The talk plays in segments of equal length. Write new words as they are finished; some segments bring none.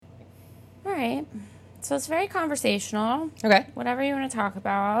right. So it's very conversational. Okay. Whatever you want to talk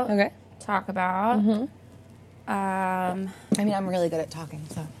about. Okay. Talk about. Mm-hmm. I mean, I'm really good at talking,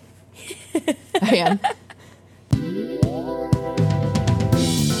 so. I am.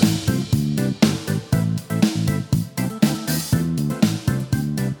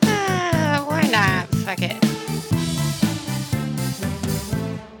 Why not? Fuck it.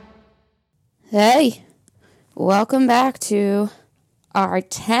 Hey. Welcome back to our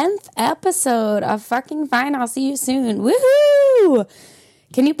 10th episode of Fucking Fine. I'll see you soon. Woohoo!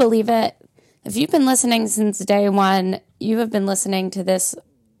 Can you believe it? If you've been listening since day one, you have been listening to this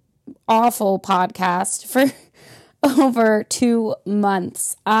awful podcast for over 2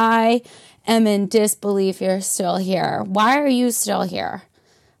 months. I am in disbelief you're still here. Why are you still here?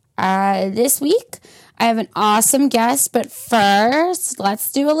 This week, I have an awesome guest, but first,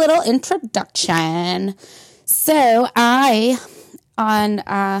 let's do a little introduction. So, on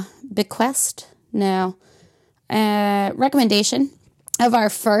recommendation of our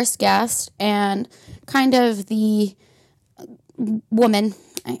first guest and kind of the woman.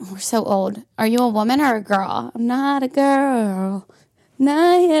 We're so old. Are you a woman or a girl? I'm not a girl.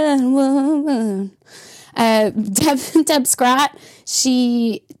 Not a woman. Deb Scrott,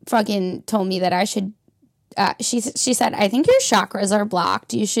 she fucking told me that I should, she said, I think your chakras are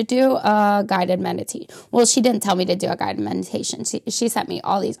blocked. You should do a guided meditation. Well, she didn't tell me to do a guided meditation. She sent me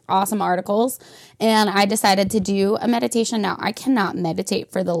all these awesome articles, and I decided to do a meditation. Now, I cannot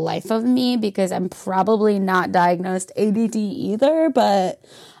meditate for the life of me because I'm probably not diagnosed ADD either, but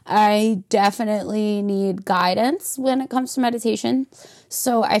I definitely need guidance when it comes to meditation.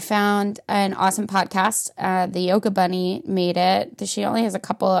 So I found an awesome podcast. The Yoga Bunny made it. She only has a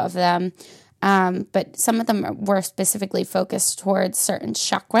couple of them, but some of them were specifically focused towards certain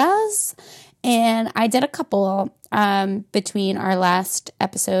chakras. And I did a couple between our last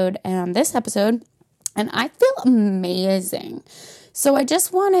episode and this episode, and I feel amazing. So I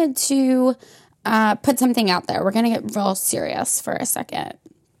just wanted to put something out there. We're going to get real serious for a second.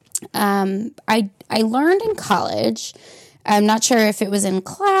 I learned in college, I'm not sure if it was in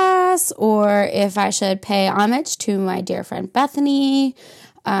class or if I should pay homage to my dear friend Bethany,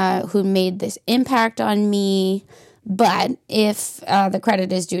 who made this impact on me. But if the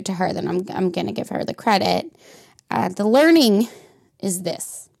credit is due to her, then I'm going to give her the credit. The learning is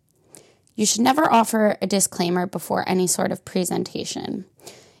this. You should never offer a disclaimer before any sort of presentation.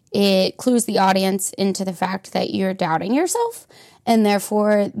 It clues the audience into the fact that you're doubting yourself, and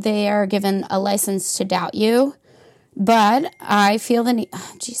therefore they are given a license to doubt you. But I feel the need...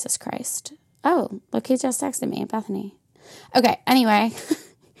 Oh, Jesus Christ. Oh, look, he just texted me, Bethany. Okay, anyway.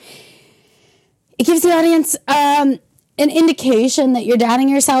 It gives the audience an indication that you're doubting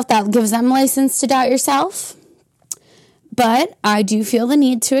yourself. That gives them license to doubt yourself. But I do feel the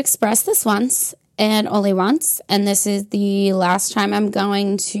need to express this once and only once. And this is the last time I'm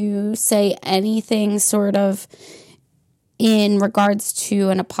going to say anything sort of in regards to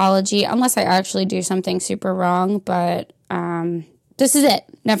an apology, unless I actually do something super wrong. But this is it.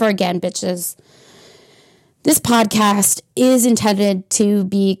 Never again, bitches. This podcast is intended to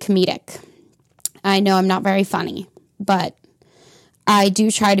be comedic. I know I'm not very funny, but I do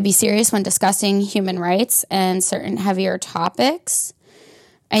try to be serious when discussing human rights and certain heavier topics.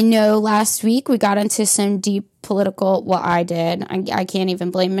 I know last week we got into some deep political, well, I did. I can't even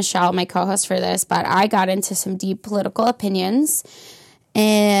blame Michelle, my co-host, for this, but I got into some deep political opinions,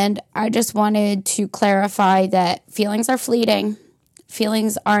 and I just wanted to clarify that feelings are fleeting.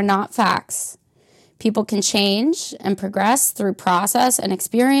 Feelings are not facts. People can change and progress through process and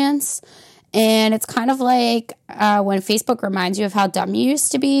experience, and it's kind of like when Facebook reminds you of how dumb you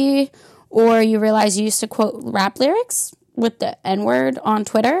used to be, or you realize you used to quote rap lyrics with the N-word on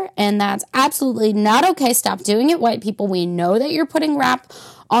Twitter, and that's absolutely not okay. Stop doing it, white people. We know that you're putting rap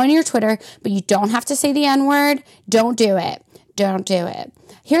on your Twitter, but you don't have to say the N-word. Don't do it. Don't do it.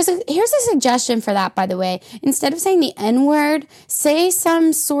 Here's a suggestion for that, by the way. Instead of saying the N-word, say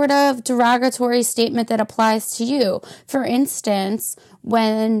some sort of derogatory statement that applies to you. For instance,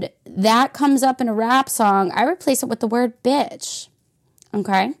 when that comes up in a rap song, I replace it with the word bitch.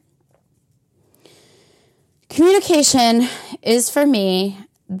 Okay? Communication is, for me,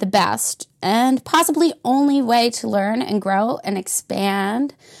 the best and possibly only way to learn and grow and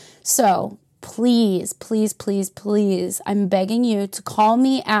expand. So please, please, please, please, I'm begging you to call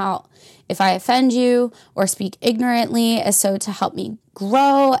me out if I offend you or speak ignorantly as so to help me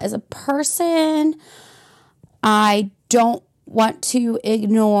grow as a person. I don't want to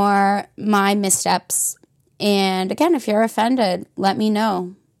ignore my missteps. And again, if you're offended, let me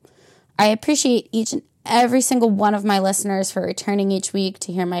know. I appreciate each and every single one of my listeners for returning each week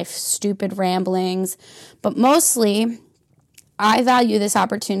to hear my stupid ramblings. But mostly, I value this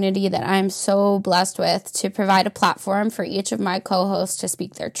opportunity that I'm so blessed with to provide a platform for each of my co-hosts to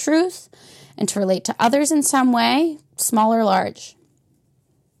speak their truth and to relate to others in some way, small or large.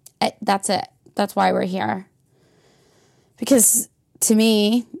 That's it. That's why we're here. Because to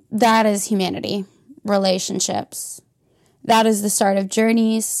me, that is humanity, relationships. That is the start of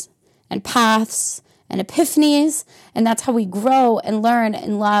journeys and paths and epiphanies, and that's how we grow and learn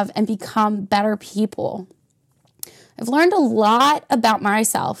and love and become better people. I've learned a lot about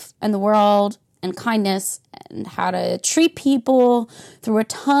myself and the world and kindness and how to treat people through a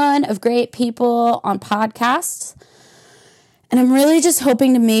ton of great people on podcasts. And I'm really just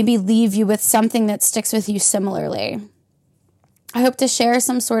hoping to maybe leave you with something that sticks with you similarly. I hope to share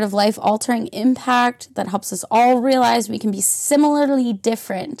some sort of life-altering impact that helps us all realize we can be similarly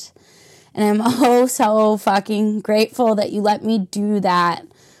different. And I'm oh so fucking grateful that you let me do that,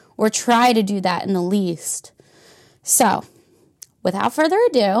 or try to do that in the least. So, without further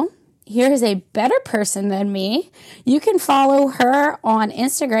ado, here is a better person than me. You can follow her on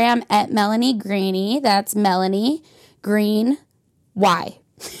Instagram at Melanie Greeny. That's Melanie Green Y.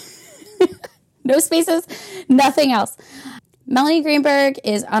 No spaces, nothing else. Melanie Greenberg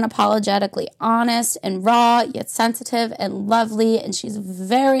is unapologetically honest and raw, yet sensitive and lovely, and she's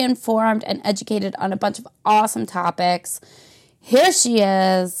very informed and educated on a bunch of awesome topics. Here she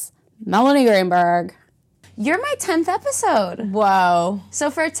is, Melanie Greenberg. You're my 10th episode. Whoa. So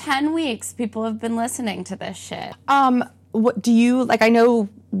for 10 weeks, people have been listening to this shit. What do you, like, I know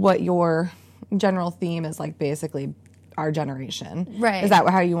what your general theme is, like, basically our generation. Right. Is that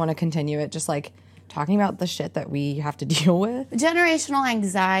how you want to continue it? Just, like, talking about the shit that we have to deal with? Generational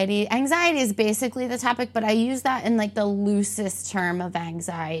anxiety. Anxiety is basically the topic, but I use that in like the loosest term of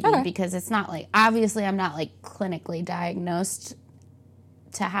anxiety because it's not like, obviously I'm not like clinically diagnosed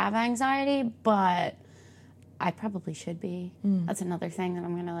to have anxiety, but I probably should be. That's another thing that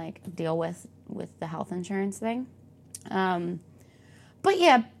I'm going to like deal with the health insurance thing. But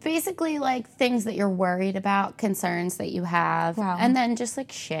yeah, basically like things that you're worried about, concerns that you have, and then just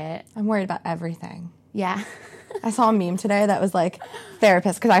like shit. I'm worried about everything. Yeah. I saw a meme today that was like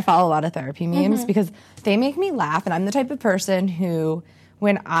therapists, because I follow a lot of therapy memes because they make me laugh, and I'm the type of person who,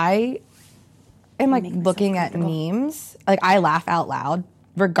 when I am like looking at memes, like I laugh out loud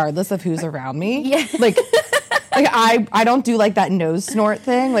regardless of who's around me. Yeah. Like I don't do like that nose snort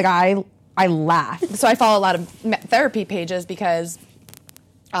thing. Like I laugh. So I follow a lot of therapy pages because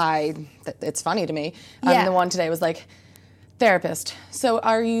it's funny to me. The one today was like, therapist, so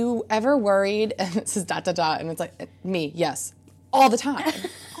are you ever worried? And it says ... and it's like, me, yes. All the time.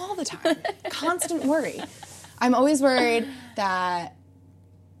 All the time. Constant worry. I'm always worried that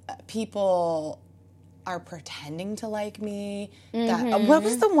people are pretending to like me. That, what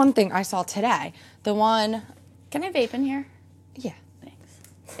was the one thing I saw today? The one... Can I vape in here? Yeah. Thanks.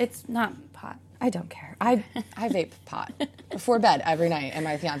 It's not pot. I don't care. I vape pot before bed every night, and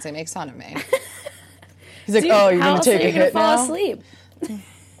my fiance makes fun of me. He's like, "Oh, you're gonna take a hit now?" Fall asleep. And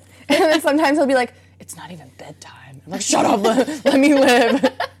then sometimes he'll be like, "It's not even bedtime." I'm like, "Shut up, let me live."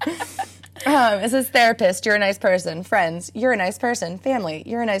 It says, "Therapist, you're a nice person. Friends, you're a nice person. Family,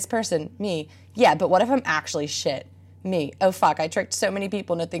 you're a nice person. Me, yeah, but what if I'm actually shit? Me, oh fuck, I tricked so many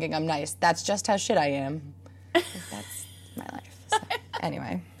people into thinking I'm nice. That's just how shit I am." That's my life. So,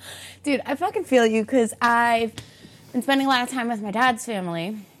 anyway. Dude, I fucking feel you because I've been spending a lot of time with my dad's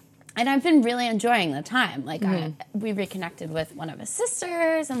family, and I've been really enjoying the time. Like, we reconnected with one of his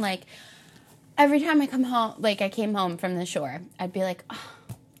sisters, and, like, every time I come home, like, I came home from the shore, I'd be like, oh,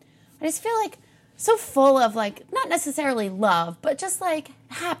 I just feel, like, so full of, like, not necessarily love, but just, like,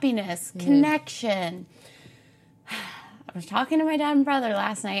 happiness, connection. I was talking to my dad and brother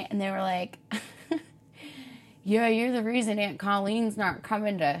last night, and they were like, yeah, you're the reason Aunt Colleen's not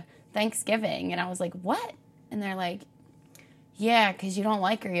coming to Thanksgiving. And I was like, what? And they're like, yeah, because you don't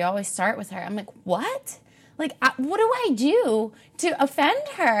like her. You always start with her. I'm like, what? Like, what do I do to offend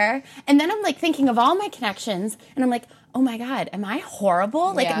her? And then I'm like thinking of all my connections, and I'm like, oh my God, am I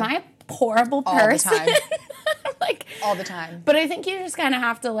horrible? Like, am I a horrible person? All the time. Like, all the time. But I think you just kind of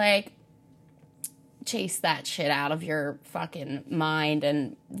have to like chase that shit out of your fucking mind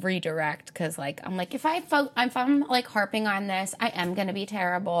and redirect, because like I'm like, if I'm like harping on this, I am gonna be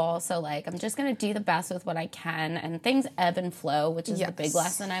terrible. So like I'm just gonna do the best with what I can, and things ebb and flow, which is the big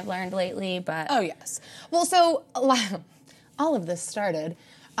lesson I've learned lately. But well, so all of this started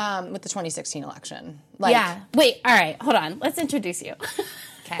with the 2016 election. Like, wait, all right, hold on, let's introduce you.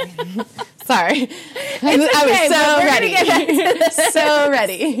 Okay. Sorry. I was so ready. So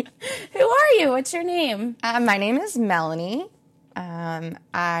ready. Who are you? What's your name? My name is Melanie.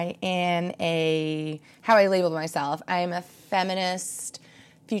 I am how I label myself, I am a feminist,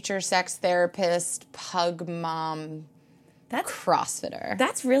 future sex therapist, pug mom, CrossFitter.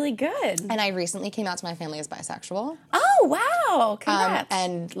 That's really good. And I recently came out to my family as bisexual. Oh, wow. Congrats.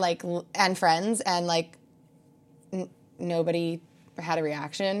 And friends, and like nobody had a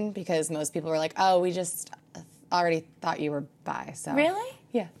reaction because most people were like, oh, we just already thought you were bi. So Really?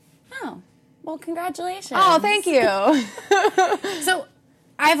 Yeah. Oh, well, congratulations. Oh, thank you. So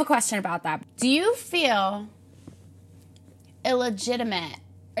I have a question about that. Do you feel illegitimate,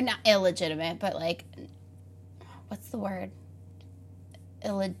 or not illegitimate, but like, what's the word?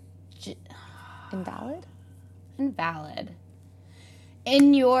 Invalid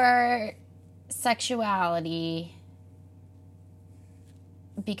in your sexuality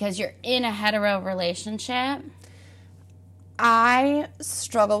because you're in a hetero relationship? I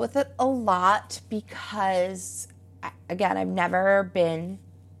struggle with it a lot because, again, I've never been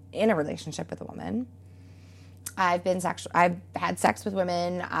in a relationship with a woman. I've had sex with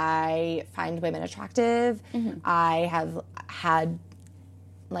women. I find women attractive. Mm-hmm. I have had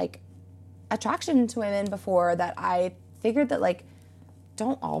like attraction to women before that I figured that like,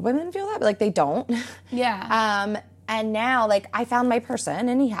 don't all women feel that? But like they don't. Yeah. And now like I found my person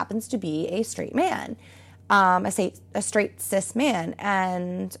and he happens to be a straight man. A straight cis man.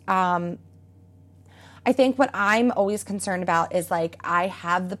 And I think what I'm always concerned about is like I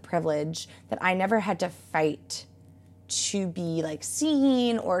have the privilege that I never had to fight to be like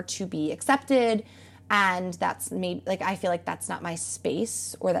seen or to be accepted. And that's maybe like I feel like that's not my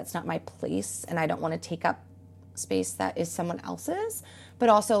space or that's not my place. And I don't want to take up space that is someone else's. But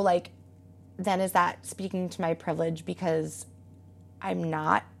also like then is that speaking to my privilege because I'm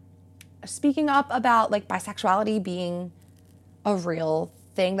not speaking up about like bisexuality being a real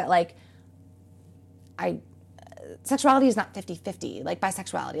thing that like sexuality is not 50-50 like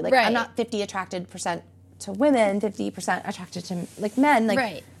bisexuality like right. I'm not 50% attracted to women, 50% attracted to like men, like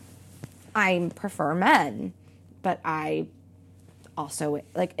right. I prefer men, but I also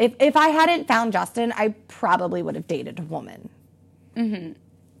like if I hadn't found Justin, I probably would have dated a woman. Mm-hmm.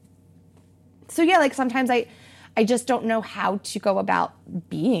 So yeah, like sometimes I just don't know how to go about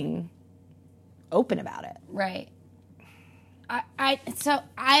being open about it. Right. So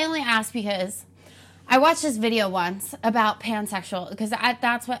I only ask because I watched this video once about pansexual because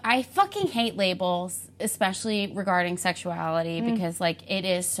that's what I fucking hate labels, especially regarding sexuality because like it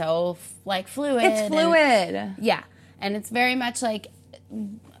is so like fluid. It's fluid. Yeah. And it's very much like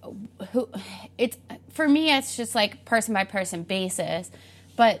for me it's just like person by person basis.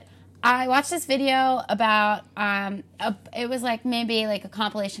 But I watched this video about, it was like maybe like a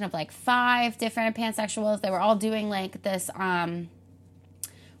compilation of like 5 different pansexuals. They were all doing like this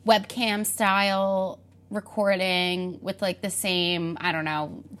webcam style recording with like the same, I don't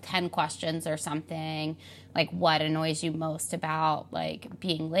know, 10 questions or something. Like what annoys you most about like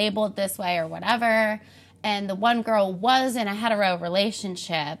being labeled this way or whatever. And the one girl was in a hetero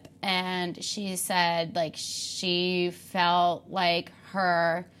relationship and she said like she felt like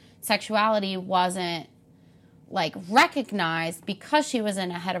her sexuality wasn't like recognized because she was in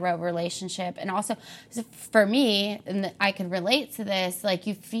a hetero relationship. And also for me, and I can relate to this, like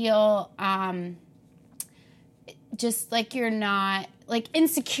you feel just like you're not like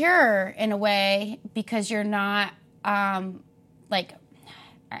insecure in a way because you're not like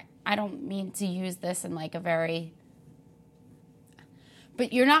I don't mean to use this in like a very,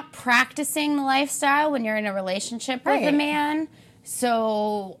 but you're not practicing the lifestyle when you're in a relationship with a man.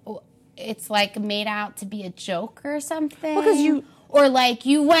 So it's like made out to be a joke or something. Well, or like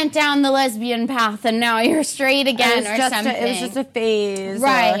you went down the lesbian path and now you're straight again or something. It was just a phase.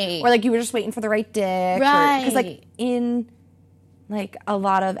 Right. Or like you were just waiting for the right dick. Right. Because like in like a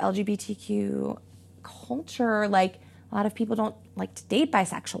lot of LGBTQ culture, like a lot of people don't like to date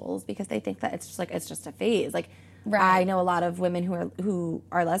bisexuals because they think that it's just a phase. Like right. I know a lot of women who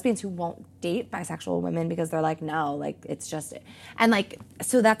are lesbians who won't date bisexual women because they're like, no, like it's just, and like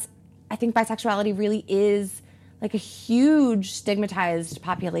so that's I think bisexuality really is like a huge stigmatized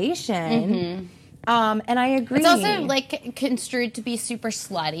population. Mm-hmm. And I agree. It's also like construed to be super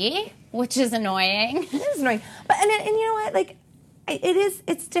slutty, which is annoying. It is annoying, but and you know what, like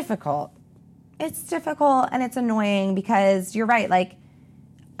it's difficult. It's difficult and it's annoying because you're right. Like,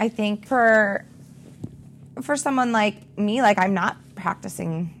 I think for someone like me, like I'm not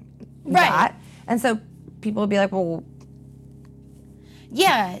practicing that. And so people would be like, well,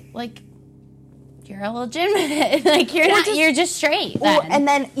 yeah, like you're illegitimate. Like, you're just straight then. Well, and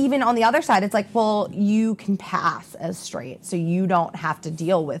then even on the other side, it's like, well, you can pass as straight, so you don't have to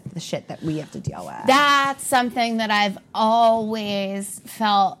deal with the shit that we have to deal with. That's something that I've always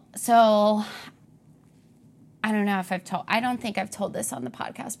felt. So I don't know if I don't think I've told this on the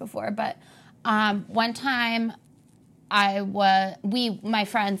podcast before, but one time my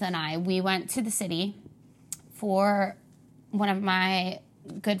friends and I, we went to the city for one of my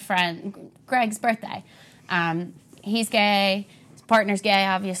good friend Greg's birthday. He's gay, his partner's gay,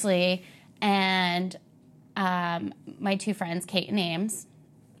 obviously, and my two friends, Kate and Ames,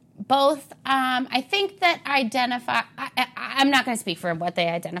 both, I think that I'm not going to speak for what they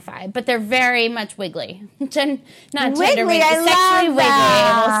identify, but they're very much wiggly. Not gender wiggly, sexually wiggly,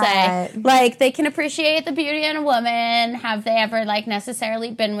 we'll say. Like, they can appreciate the beauty in a woman. Have they ever, like, necessarily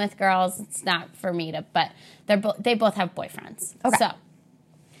been with girls? It's not for me to, but they both have boyfriends. Okay. So,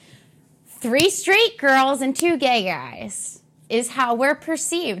 3 straight girls and 2 gay guys is how we're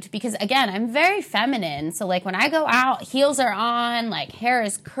perceived, because again, I'm very feminine. So like when I go out, heels are on, like hair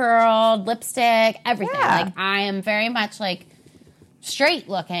is curled, lipstick, everything. Yeah. Like I am very much like straight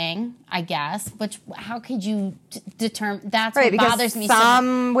looking, I guess, which how could you determine? That's right, what bothers me.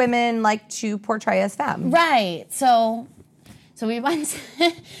 Some women like to portray as femme. Right. So we went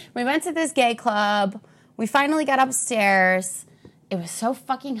to this gay club. We finally got upstairs. It was so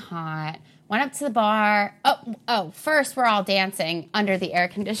fucking hot. Went up to the bar. First we're all dancing under the air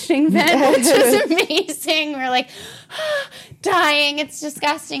conditioning vent, which is amazing. We're like dying. It's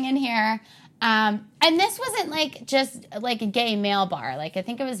disgusting in here. And this wasn't like just like a gay male bar. Like I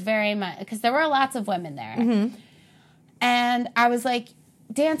think it was very much, because there were lots of women there. Mm-hmm. And I was like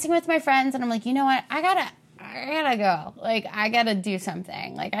dancing with my friends, and I'm like, you know what? I gotta go. Like, I gotta do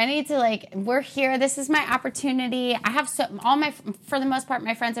something. Like, I need to, like, we're here. This is my opportunity. I have for the most part,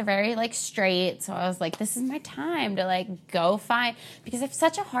 my friends are very, like, straight. So I was like, this is my time to, like, go find, because I have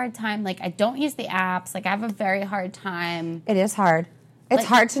such a hard time. Like, I don't use the apps. Like, I have a very hard time. It is hard. It's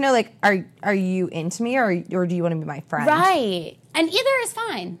hard to know, like, are you into me or do you want to be my friend? Right. And either is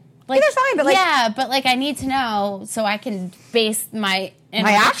fine. Like, either's fine, but, like... Yeah, but, like, I need to know so I can base my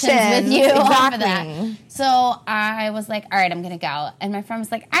actions with you off of that. So I was like, all right, I'm going to go. And my friend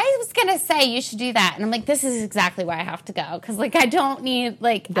was like, I was going to say you should do that. And I'm like, this is exactly why I have to go. Because, like, I don't need,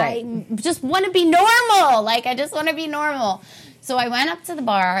 like, right. I just want to be normal. Like, I just want to be normal. So I went up to the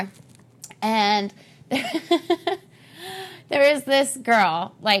bar, and there is this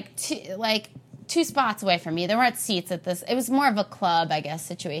girl, like, two spots away from me. There weren't seats at this. It was more of a club, I guess,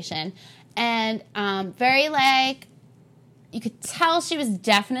 situation. And very, like, you could tell she was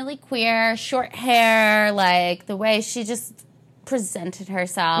definitely queer, short hair, like, the way she just presented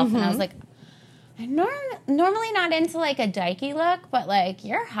herself. Mm-hmm. And I was like, I'm normally not into, like, a dykey look, but, like,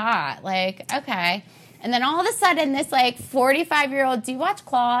 you're hot. Like, okay. And then all of a sudden, this, like, 45-year-old, do you watch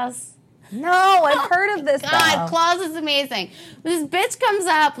Claws? No, I've heard of this. God, Claws is amazing. This bitch comes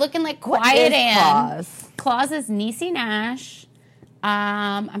up looking like Quiet Ann. Claws? Claws is Niecy Nash.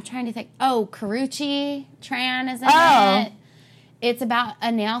 I'm trying to think. Oh, Karrueche Tran is in it. It's about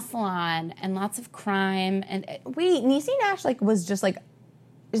a nail salon and lots of crime. And wait, Niecy Nash was just like,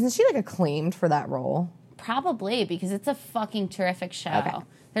 isn't she like acclaimed for that role? Probably, because it's a fucking terrific show. Okay.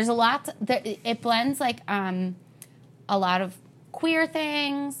 There's a lot. It blends like a lot of queer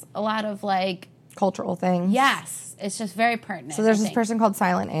things, a lot of like cultural things. Yes, it's just very pertinent. So there's this person called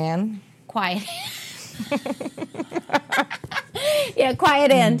Silent Ann. Quiet yeah,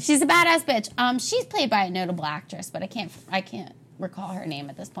 Quiet Ann. She's a badass bitch. She's played by a notable actress, but I can't recall her name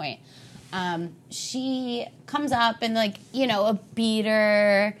at this point. She comes up in like, you know, a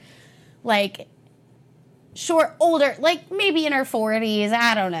beater, like short, older, like maybe in her 40s,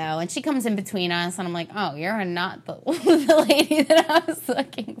 I don't know. And she comes in between us, and I'm like, oh, you're not the lady that I was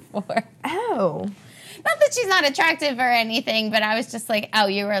looking for. Oh. Not that she's not attractive or anything, but I was just like, oh,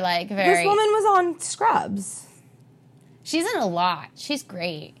 you were like very... This woman was on Scrubs. She's in a lot. She's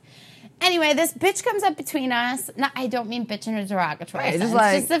great. Anyway, this bitch comes up between us. I don't mean bitch in a derogatory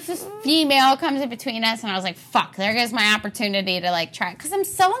sense. Just the female comes in between us, and I was like, fuck, there goes my opportunity to like try. Because I'm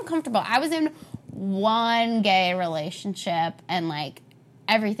so uncomfortable. I was in one gay relationship, and like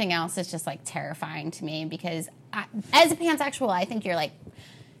everything else is just like terrifying to me, because as a pansexual, I think you're like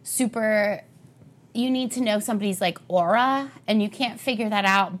super... You need to know somebody's like aura, and you can't figure that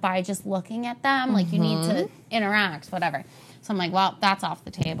out by just looking at them. Mm-hmm. Like you need to interact, whatever. So I'm like, well, that's off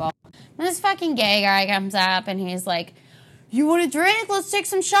the table. And this fucking gay guy comes up, and he's like you want a drink? Let's take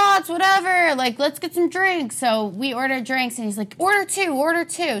some shots, whatever. Like, let's get some drinks. So we ordered drinks, and he's like, order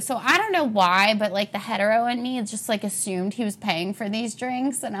two. So I don't know why, but, like, the hetero in me just, like, assumed he was paying for these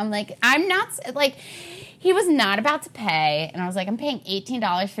drinks. And I'm like, I'm not, like, he was not about to pay. And I was like, I'm paying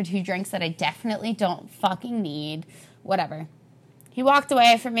 $18 for 2 drinks that I definitely don't fucking need. Whatever. He walked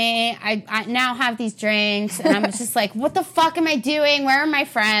away from me. I now have these drinks, and I'm just like, what the fuck am I doing? Where are my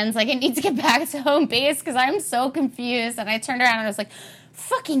friends? Like, I need to get back to home base because I'm so confused. And I turned around and I was like,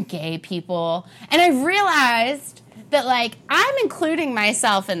 fucking gay people. And I realized that, like, I'm including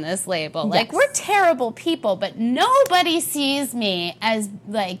myself in this label. Like, Yes. we're terrible people, but nobody sees me as,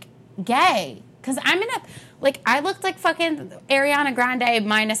 like, gay. Because I'm in a... Like, I looked like fucking Ariana Grande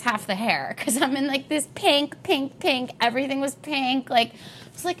minus half the hair. Because I'm in, like, this pink. Everything was pink. Like,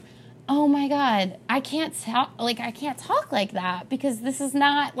 it's like, oh, my God. I can't talk like that. Because this is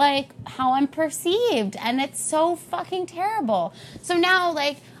not, like, how I'm perceived. And it's so fucking terrible. So now,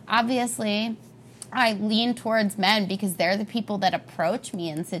 like, obviously... I lean towards men because they're the people that approach me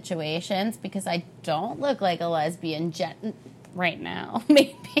in situations because I don't look like a lesbian right now,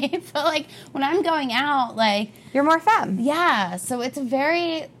 maybe. But, like, when I'm going out, like... You're more femme. Yeah, so it's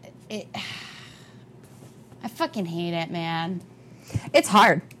I fucking hate it, man. It's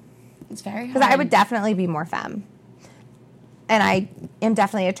hard. It's very hard. Because I would definitely be more femme. And I am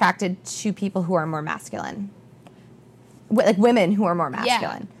definitely attracted to people who are more masculine. Like, women who are more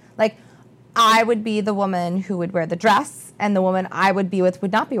masculine. Yeah. Like... I would be the woman who would wear the dress, and the woman I would be with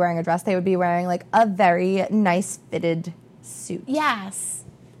would not be wearing a dress. They would be wearing, like, a very nice fitted suit. Yes.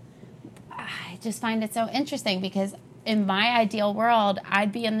 I just find it so interesting because in my ideal world,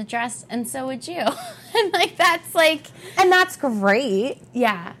 I'd be in the dress and so would you. And, like, that's, like... And that's great.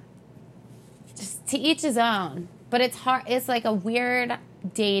 Yeah. Just to each his own. But it's hard. It's, like, a weird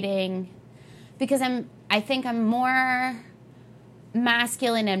dating because I think I'm more...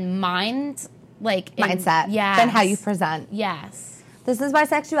 masculine and mindset yes. than how you present. Yes. This is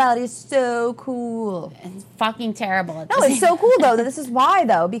bisexuality is so cool. It's fucking terrible. No, it's so cool though. This is why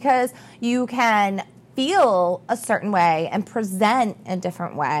though, because you can feel a certain way and present a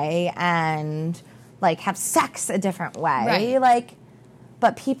different way and like have sex a different way. Right. Like,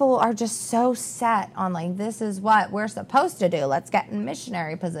 but people are just so set on like, this is what we're supposed to do. Let's get in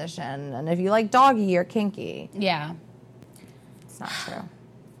missionary position. And if you like doggy, you're kinky. Yeah. It's not true.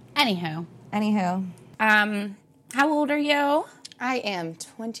 Anywho. How old are you? I am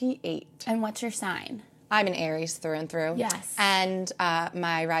 28. And what's your sign? I'm an Aries through and through. Yes. And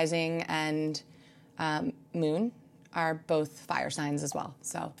my rising and moon are both fire signs as well.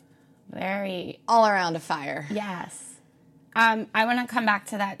 So Very. all around a fire. Yes. I want to come back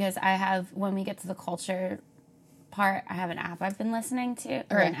to that because I have, when we get to the culture part, I have an app I've been listening to,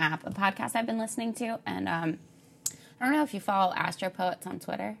 or Okay. a podcast I've been listening to. And I don't know if you follow Astro Poets on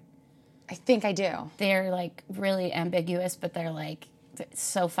Twitter. I think I do. They're, like, really ambiguous, but they're, like,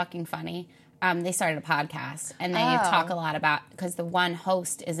 so fucking funny. They started a podcast, and they talk a lot about, because the one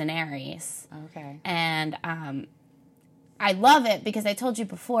host is an Aries. Okay. And I love it because I told you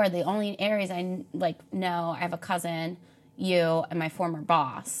before, the only Aries I, like, know, I have a cousin, you, and my former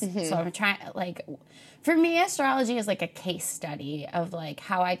boss. Mm-hmm. So I'm trying, like, for me, astrology is, like, a case study of, like,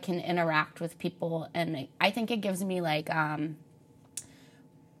 how I can interact with people, and like, I think it gives me, like,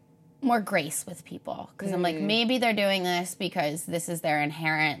 more grace with people because I'm like, maybe they're doing this because this is their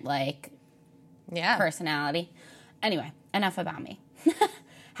inherent, like, personality. Anyway, enough about me.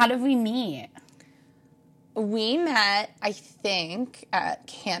 How did we meet? We met, I think, at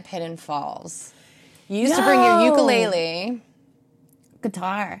Camp Hidden Falls. You used to bring your ukulele.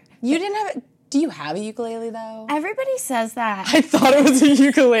 Guitar. You didn't have it. Do you have a ukulele, though? Everybody says that. I thought it was a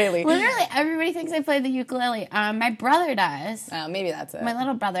ukulele. Literally, everybody thinks I play the ukulele. My brother does. Oh, maybe that's it. My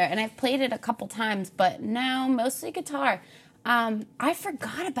little brother. And I've played it a couple times, but no, mostly guitar. I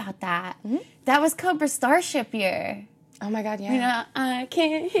forgot about that. Mm-hmm. That was Cobra Starship year. Oh, my God, yeah. You know, I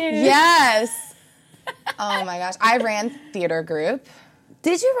can't hear. Yes. Oh, my gosh. I ran theater group.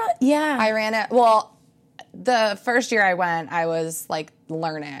 Did you run? Yeah. I ran it. Well, the first year I went, I was, like,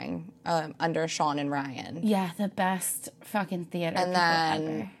 learning under Sean and Ryan. Yeah, the best fucking theater And people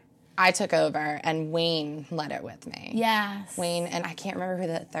then ever. I took over, and Wayne led it with me. Yes. Wayne, and I can't remember who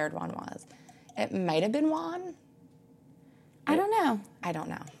the third one was. It might have been Juan. I don't know. I don't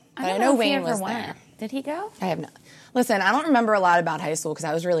know. I But don't I know know if he Wayne ever was went. there. Did he go? I have no. Listen, I don't remember a lot about high school because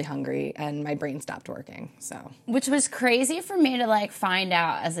I was really hungry and my brain stopped working. So Which was crazy for me to, like, find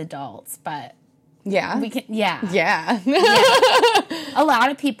out as adults, but yeah, we can. Yeah. yeah. A lot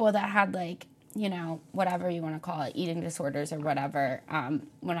of people that had, like, you know, whatever you want to call it, eating disorders or whatever.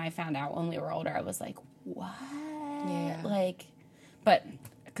 When I found out when we were older, I was like, what? Yeah. Like, but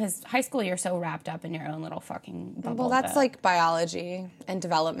because high school, you're so wrapped up in your own little fucking bubble. Well, that's that- like biology and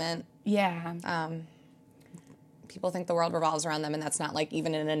development. yeah. People think the world revolves around them, and that's not like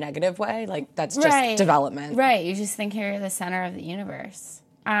even in a negative way. Like that's just development. Right. You just think you're the center of the universe.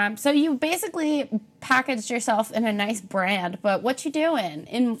 So you basically packaged yourself in a nice brand, but what you doing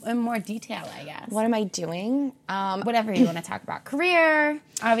in more detail, I guess. What am I doing? Whatever you want to talk about. Career.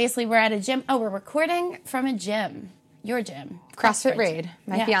 Obviously, we're at a gym. Oh, we're recording from a gym. Your gym. CrossFit Raid.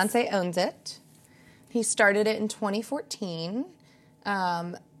 My Yes. fiance owns it. He started it in 2014.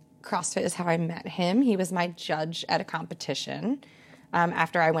 CrossFit is how I met him. He was my judge at a competition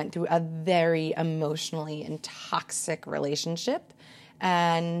after I went through a very emotionally and toxic relationship.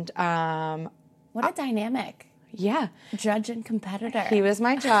 And What a dynamic. yeah, Judge and competitor. he was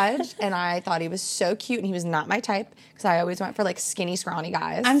my judge, and I thought he was so cute, and he was not my type because I always went for like skinny, scrawny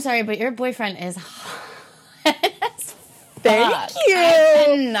guys. I'm sorry, but your boyfriend is Thank fuck. you. I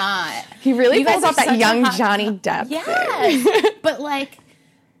cannot. He really You guys pulls are off that such a young hot Johnny couple. Depp thing. Yes. But like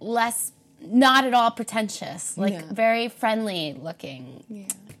less, not at all pretentious. Like Yeah. very friendly looking. Yeah.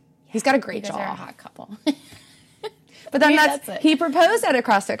 He's got a great You guys are a jaw. hot couple. But then Yeah, that's that's it. he proposed at a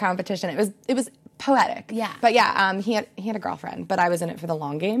CrossFit competition. It was poetic. Yeah. But yeah, he had a girlfriend, but I was in it for the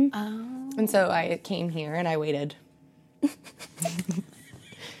long game. Oh. And so I came here and I waited.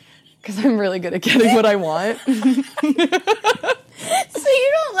 Because I'm really good at getting what I want. So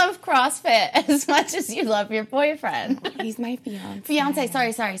you don't love CrossFit as much as you love your boyfriend. He's my fiance. Fiance,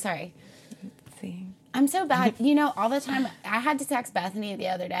 sorry. See. I'm so bad. You know, all the time, I had to text Bethany the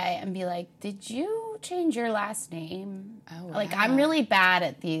other day and be like, did you change your last name? Oh, Like, wow. I'm really bad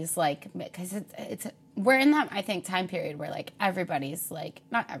at these, like, because we're in that, I think, time period where, like, everybody's, like,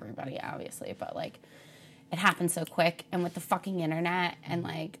 not everybody, obviously, but, like, it happens so quick. And with the fucking internet and,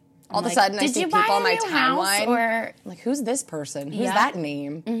 like, I'm All of a like, sudden, I did see you people buy a on my new house? timeline. Or, I'm like, who's this person? Who's Yeah. that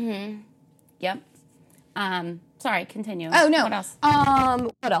name? yep. Sorry, continue. Oh, no. What else?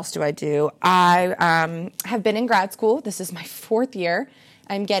 What else do I do? I have been in grad school. This is my 4th year.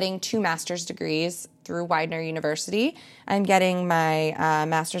 I'm getting 2 master's degrees through Widener University. I'm getting my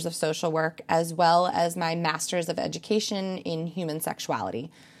master's of social work as well as my master's of education in human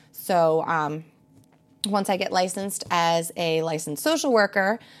sexuality. So once I get licensed as a licensed social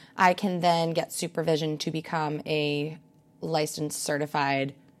worker, I can then get supervision to become a licensed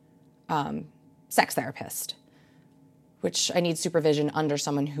certified sex therapist, which I need supervision under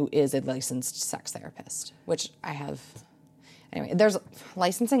someone who is a licensed sex therapist, which I have. Anyway,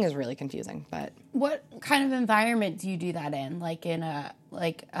 licensing is really confusing, but What kind of environment do you do that in? Like in a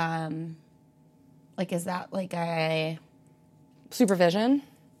like is that like a supervision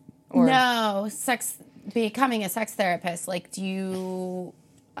or no becoming a sex therapist? Like, do you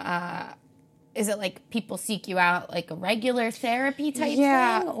is it like people seek you out like a regular therapy type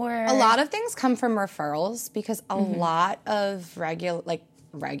thing, or a lot of things come from referrals because a lot of regular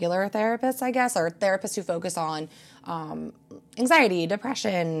therapists, I guess, or therapists who focus on anxiety,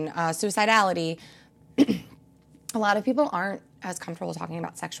 depression, suicidality. A lot of people aren't as comfortable talking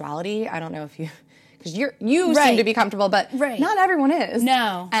about sexuality. I don't know if you, because you Right. seem to be comfortable, but Right. not everyone is.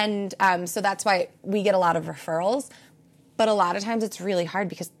 No. And so that's why we get a lot of referrals. But a lot of times it's really hard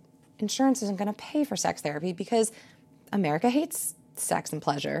because insurance isn't going to pay for sex therapy because America hates sex and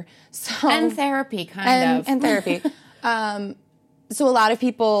pleasure. So and therapy kind of and therapy. So a lot of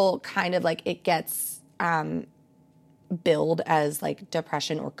people kind of like it gets billed as like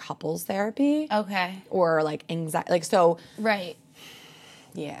depression or couples therapy Okay, or like anxiety. Like so, right.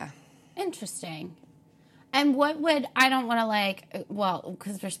 yeah. Interesting. And what would, I don't want to like, well,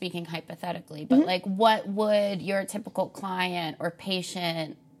 because we're speaking hypothetically, but like what would your typical client or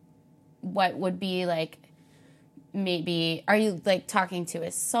patient, what would be like, maybe, are you like talking to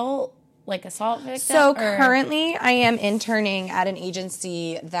assault victim? So or- currently, I am interning at an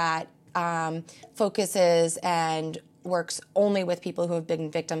agency that focuses and works only with people who have been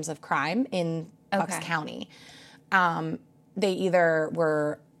victims of crime in Bucks Okay. County. They either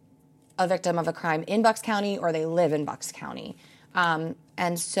were a victim of a crime in Bucks County or they live in Bucks County.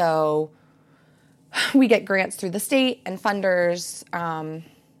 And so we get grants through the state and funders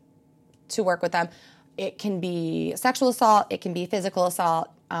to work with them. It can be sexual assault, it can be physical assault.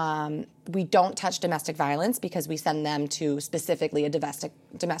 We don't touch domestic violence because we send them to specifically a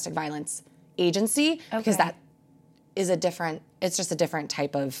domestic violence agency because Okay. that is it's just a different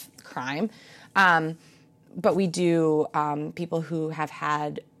type of crime. But we do people who have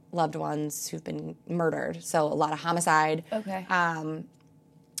had loved ones who've been murdered. So a lot of homicide. Okay.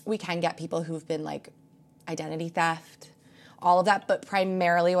 We can get people who've been like identity theft, all of that. But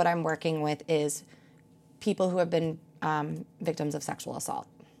primarily what I'm working with is people who have been victims of sexual assault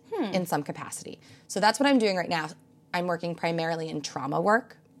in some capacity. So that's what I'm doing right now. I'm working primarily in trauma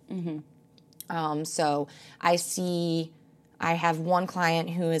work. So I have one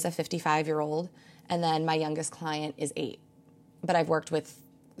client who is a 55-year-old, and then my youngest client is 8. But I've worked with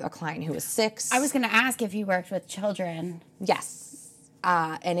a client who was 6. I was going to ask if you worked with children. Yes.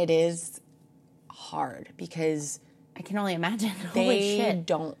 And it is hard because I can only imagine. Holy they shit.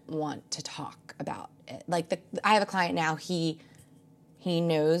 don't want to talk about it. Like I have a client now, he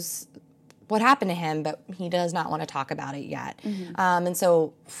knows what happened to him, but he does not want to talk about it yet. And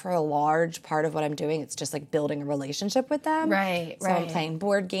so for a large part of what I'm doing, it's just like building a relationship with them. Right, so I'm playing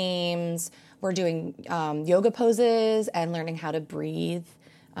board games. We're doing yoga poses and learning how to breathe.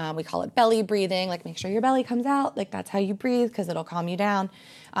 We call it belly breathing, like make sure your belly comes out. Like that's how you breathe because it'll calm you down.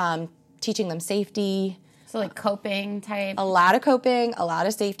 Teaching them safety. So like coping type. A lot of coping, a lot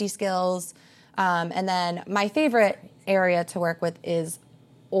of safety skills. And then my favorite area to work with is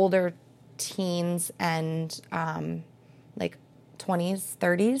older teens and like 20s,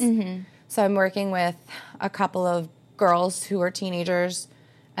 30s. So I'm working with a couple of girls who are teenagers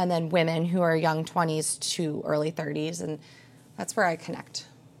and then women who are young 20s to early 30s. And that's where I connect.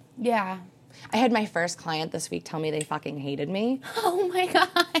 Yeah. I had my first client this week tell me they fucking hated me. Oh my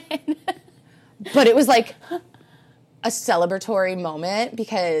God. But it was like a celebratory moment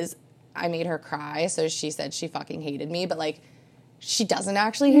because I made her cry. So she said she fucking hated me, but like she doesn't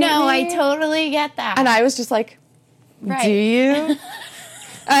actually hate me. No, I totally get that. And I was just like, Right. do you? And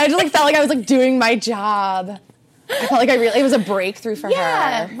I just like felt like I was like doing my job. I felt like it was a breakthrough for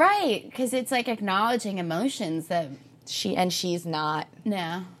Yeah, her. right. Because it's like acknowledging emotions that, She's not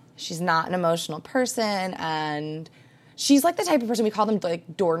no. an emotional person, and she's like the type of person, we call them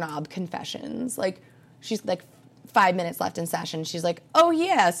like doorknob confessions. Like she's like 5 minutes left in session. She's like, oh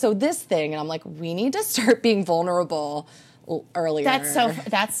yeah, so this thing. And I'm like, we need to start being vulnerable earlier. That's so me.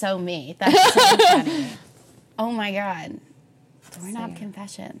 That's so funny. Oh my God. Doorknob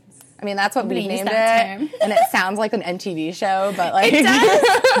confessions. I mean, that's what we've use named that it. And it sounds like an MTV show, but like. It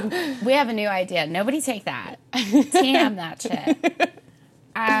does. We have a new idea. Nobody take that. TM that shit.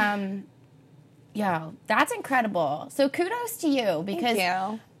 Yo, that's incredible. So kudos to you because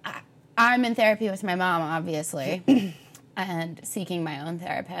Thank you. I'm in therapy with my mom, obviously, and seeking my own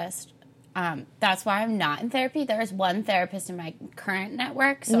therapist. That's why I'm not in therapy. There's one therapist in my current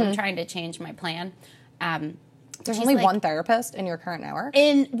network, so I'm trying to change my plan. There's she's only like- one therapist in your current network?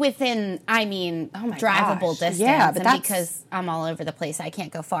 Within, I mean, my drivable gosh. distance. Yeah, but and that's- because I'm all over the place, I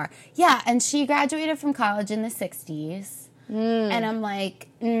can't go far. Yeah, and she graduated from college in the 60s. And I'm like,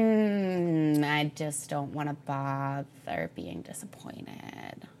 I just don't want to bother being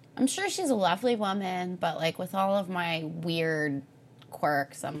disappointed. I'm sure she's a lovely woman, but like with all of my weird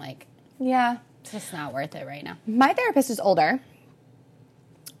quirks, I'm like, Yeah. it's just not worth it right now. My therapist is older.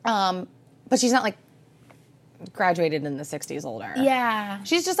 But she's not like graduated in the 60s older. Yeah.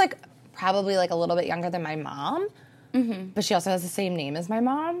 She's just like probably like a little bit younger than my mom. But she also has the same name as my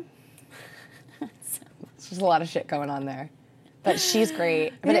mom. There's a lot of shit going on there. But she's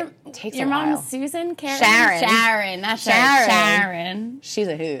great. But it takes Your a while. mom's Susan? Karen? Sharon. Sharon. That's right. Sharon. Sharon. She's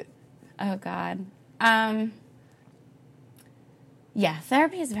a hoot. Oh, God. Yeah,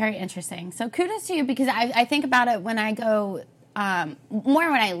 therapy is very interesting. So kudos to you because I think about it when I go,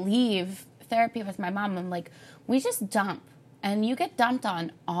 more when I leave therapy with my mom. I'm like, we just dump. And you get dumped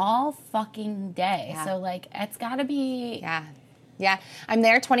on all fucking day. Yeah. So, like, it's got to be... Yeah. Yeah. I'm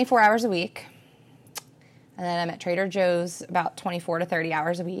there 24 hours a week. And then I'm at Trader Joe's about 24 to 30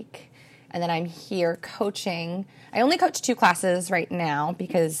 hours a week. And then I'm here coaching. I only coach 2 classes right now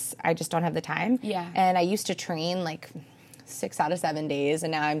because I just don't have the time. Yeah. And I used to train like 6 out of 7 days,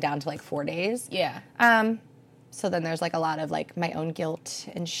 and now I'm down to like 4 days. Yeah. So then there's like a lot of like my own guilt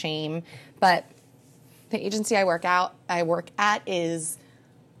and shame. But the agency I work at is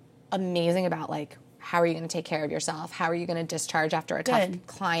amazing about like, how are you going to take care of yourself? How are you going to discharge after a tough Good.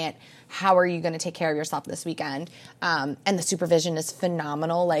 client? How are you going to take care of yourself this weekend? And the supervision is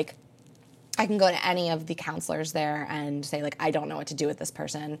phenomenal. Like, I can go to any of the counselors there and say, like, I don't know what to do with this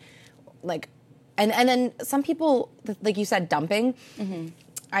person. Like, and then some people, like you said, dumping.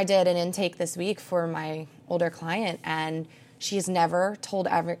 I did an intake this week for my older client, and she has never told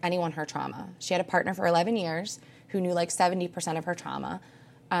anyone her trauma. She had a partner for 11 years who knew like 70% of her trauma.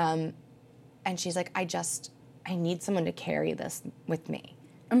 And she's like, I need someone to carry this with me.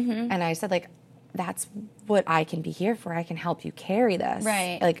 And I said, like, that's what I can be here for. I can help you carry this.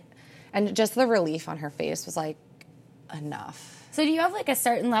 Right. Like, and just the relief on her face was like, enough. So do you have like a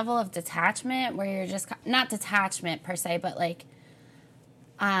certain level of detachment where you're just not detachment per se, but like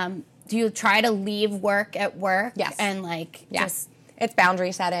do you try to leave work at work? Yes. And like just it's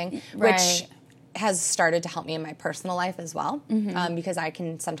boundary setting, Right. which has started to help me in my personal life as well, because I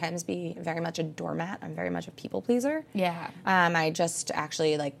can sometimes be very much a doormat. I'm very much a people pleaser. Yeah. I just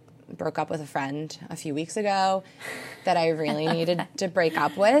actually like broke up with a friend a few weeks ago that I really needed to break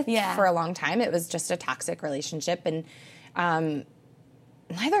up with for a long time. It was just a toxic relationship, and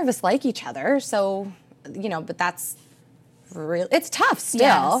neither of us like each other. So, but that's really, it's tough still.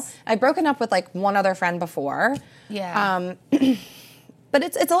 Yes. I've broken up with like one other friend before. Yeah. But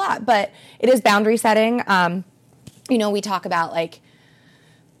it's a lot. But it is boundary setting. We talk about like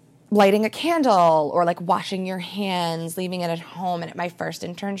lighting a candle or like washing your hands, leaving it at home. And at my first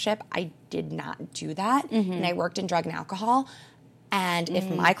internship, I did not do that. And I worked in drug and alcohol. And if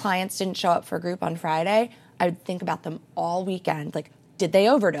my clients didn't show up for a group on Friday, I would think about them all weekend. Like, did they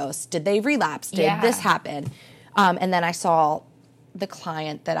overdose? Did they relapse? Did this happen? And then I saw the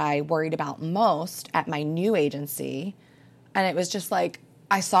client that I worried about most at my new agency. And it was just like,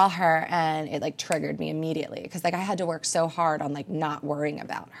 I saw her and it like triggered me immediately because like I had to work so hard on like not worrying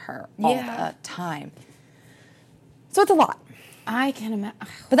about her all the time. So it's a lot. I can imagine.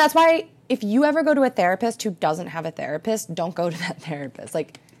 But that's why if you ever go to a therapist who doesn't have a therapist, don't go to that therapist.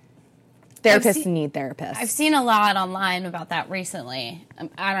 Like, therapists need therapists. I've seen a lot online about that recently.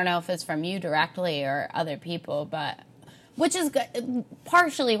 I don't know if it's from you directly or other people, but which is good,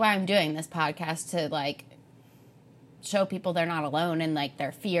 partially why I'm doing this podcast, to like show people they're not alone in like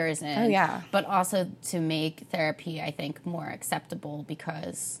their fears, and but also to make therapy, I think, more acceptable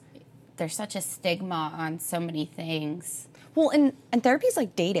because there's such a stigma on so many things. Well, and therapy is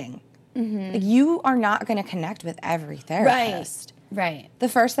like dating. Like, you are not going to connect with every therapist. Right. The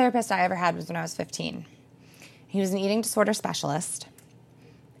first therapist I ever had was when I was 15. He was an eating disorder specialist,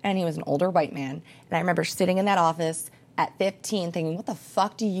 and he was an older white man. And I remember sitting in that office at 15 thinking, what the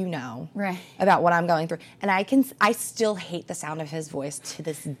fuck do you know about what I'm going through? And I still hate the sound of his voice to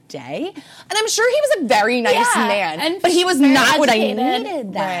this day. And I'm sure he was a very nice man, but he was not what I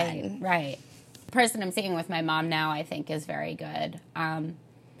needed then. Right. The person I'm seeing with my mom now, I think, is very good.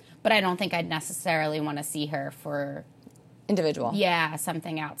 But I don't think I'd necessarily want to see her for individual. Yeah,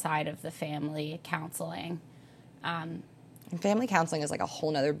 something outside of the family counseling. And family counseling is like a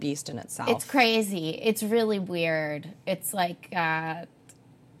whole nother beast in itself. It's crazy. It's really weird. It's like,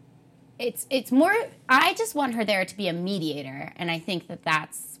 it's more, I just want her there to be a mediator. And I think that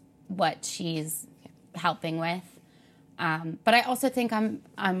that's what she's helping with. But I also think I'm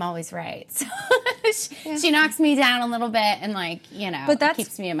always right. So she knocks me down a little bit and but that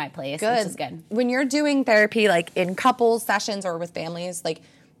keeps me in my place, which is good. When you're doing therapy, like in couples sessions or with families, like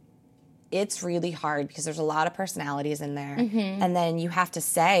it's really hard because there's a lot of personalities in there. And then you have to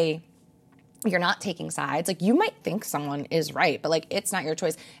say, you're not taking sides. Like, you might think someone is right, but like it's not your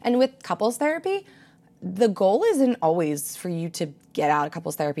choice. And with couples therapy, the goal isn't always for you to get out of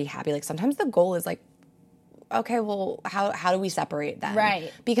couples therapy happy. Like, sometimes the goal is like, okay, well, how do we separate them?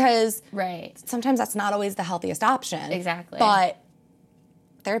 Right. Because sometimes that's not always the healthiest option. Exactly. But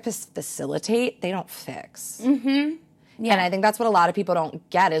therapists facilitate, they don't fix. Yeah. And I think that's what a lot of people don't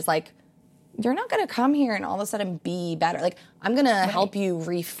get is like, you're not going to come here and all of a sudden be better. Like, I'm going to help you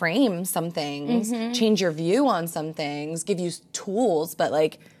reframe some things, change your view on some things, give you tools, but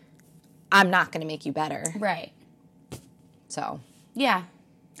like, I'm not going to make you better. Right. So. Yeah.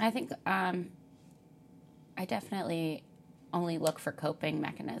 I think, I definitely only look for coping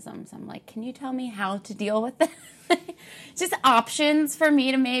mechanisms. I'm like, can you tell me how to deal with this? Just options for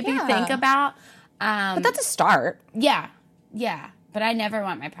me to maybe think about. But that's a start. Yeah. But I never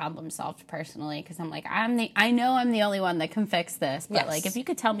want my problem solved personally because I'm like, I know I'm the only one that can fix this. But like, if you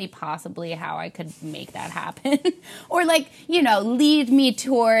could tell me possibly how I could make that happen, or like, lead me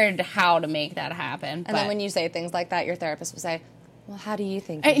toward how to make that happen. And then when you say things like that, your therapist will say, well, how do you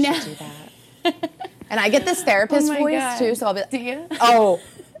think you should do that? And I get this therapist voice too, so I'll be like, do you? Oh,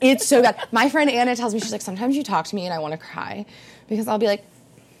 it's so bad. My friend Anna tells me, she's like, sometimes you talk to me and I want to cry because I'll be like,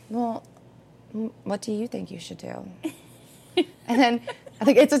 well, what do you think you should do? And then I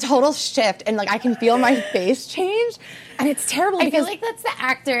think it's a total shift, and like I can feel my face change, and it's terrible. I feel like that's the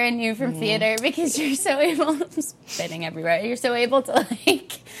actor in you from theater because you're so able, spitting everywhere. You're so able to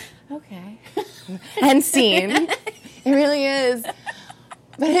like, okay, and scene. It really is,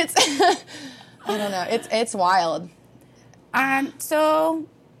 but it's I don't know. It's wild. So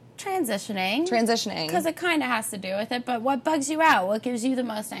transitioning because it kind of has to do with it. But what bugs you out? What gives you the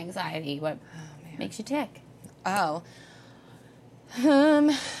most anxiety? What makes you tick?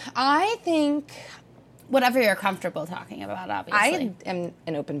 I think whatever you're comfortable talking about, obviously. I am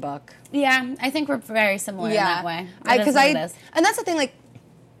an open book. Yeah, I think we're very similar in that way. And that's the thing, like,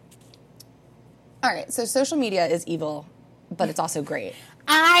 All right, so social media is evil, but it's also great.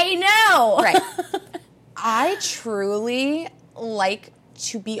 I know. Right. I truly like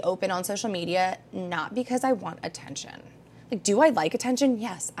to be open on social media, not because I want attention. Like, do I like attention?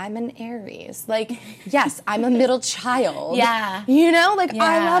 Yes, I'm an Aries. Like, yes, I'm a middle child. Yeah. You know, like,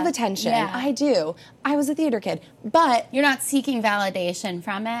 I Yeah. love attention. Yeah. I do. I was a theater kid. But You're not seeking validation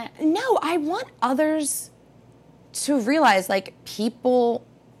from it. no, I want others to realize, like, people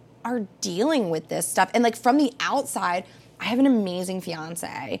are dealing with this stuff. And, like, from the outside, I have an amazing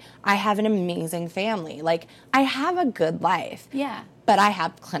fiance. I have an amazing family. Like, I have a good life. Yeah. But I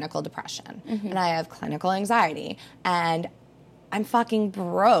have clinical depression. And I have clinical anxiety. And I'm fucking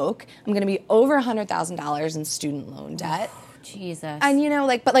broke. I'm going to be over $100,000 in student loan debt. Jesus. And, you know,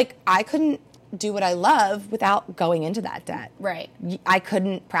 like, but, like, I couldn't do what I love without going into that debt. Right. I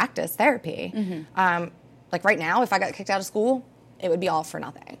couldn't practice therapy. Like, right now, if I got kicked out of school, it would be all for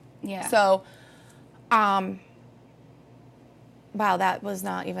nothing. Yeah. So, wow, that was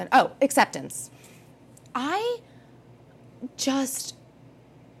not even... Oh, acceptance. I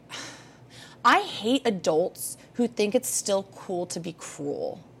hate adults who think it's still cool to be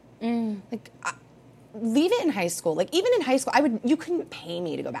cruel. Like, leave it in high school. Like, even in high school, you couldn't pay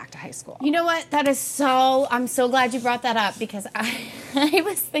me to go back to high school. You know what? I'm so glad you brought that up because I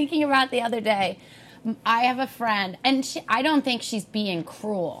was thinking about the other day. I have a friend, and I don't think she's being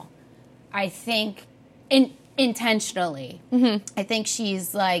cruel. I think intentionally. I think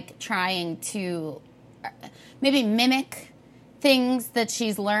she's like trying to maybe mimic things that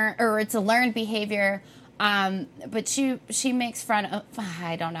she's learned, or it's a learned behavior. But she makes fun of.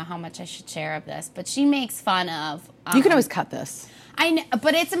 I don't know how much I should share of this, but she makes fun of. You can always cut this. I know,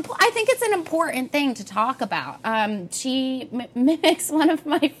 but I think it's an important thing to talk about. She mimics one of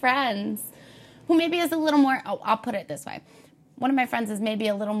my friends, who maybe is a little more. Oh, I'll put it this way: one of my friends is maybe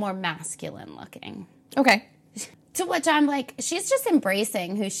a little more masculine looking. Okay. To which I'm like, she's just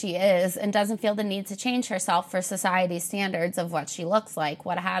embracing who she is and doesn't feel the need to change herself for society's standards of what she looks like,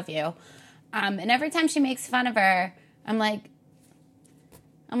 what have you. And every time she makes fun of her, I'm like,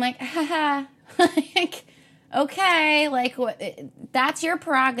 haha, like, okay, like, that's your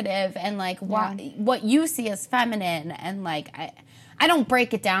prerogative, and like, what you see as feminine, and like, I don't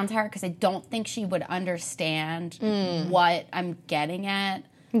break it down to her because I don't think she would understand what I'm getting at.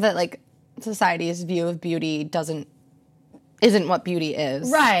 That, like, society's view of beauty isn't what beauty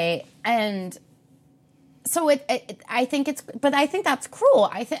is. Right. And so I think that's cruel.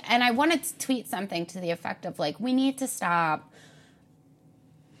 And I wanted to tweet something to the effect of, like, we need to stop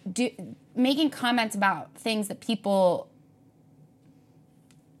making comments about things that people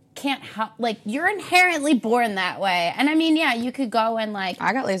can't help. Like, you're inherently born that way. And I mean, yeah, you could go and, like,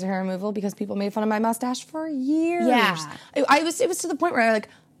 I got laser hair removal because people made fun of my mustache for years. Yeah. It was to the point where, like,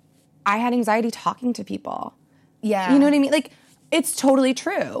 I had anxiety talking to people. yeah. You know what I mean? Like, it's totally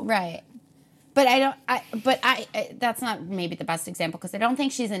true. Right. But I that's not maybe the best example because I don't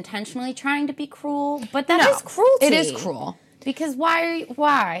think she's intentionally trying to be cruel, but that is cruelty. It is cruel. Because why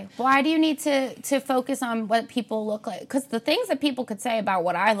do you need to focus on what people look like? Because the things that people could say about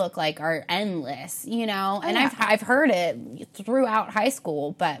what I look like are endless, you know? And I've heard it throughout high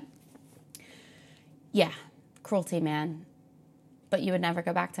school, but yeah, cruelty, man. But you would never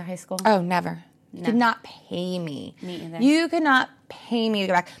go back to high school? Oh, never. You could not pay me. Me either. You could not pay me to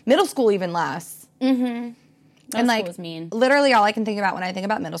go back. Middle school, even less. Middle And, like, school was mean. literally all I can think about when I think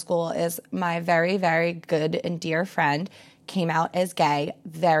about middle school is my very, very good and dear friend came out as gay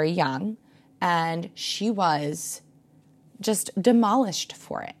very young, and she was just demolished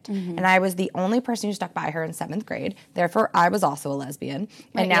for it. And I was the only person who stuck by her in 7th grade. Therefore, I was also a lesbian.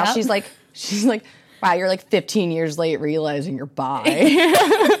 And now Yep. she's like, wow, you're like 15 years late realizing you're bi.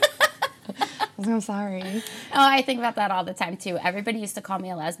 I'm sorry. Oh, I think about that all the time, too. Everybody used to call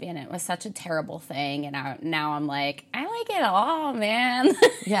me a lesbian. It was such a terrible thing. And now I'm like, I like it all, man.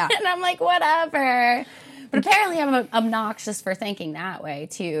 Yeah. And I'm like, whatever. But apparently I'm obnoxious for thinking that way,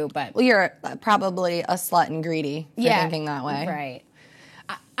 too. But Well, you're probably a slut and greedy for thinking that way. Right.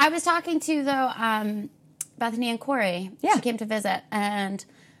 I was talking to, though, Bethany and Corey. Yeah. She came to visit. And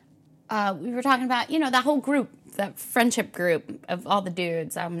we were talking about, that whole group, that friendship group of all the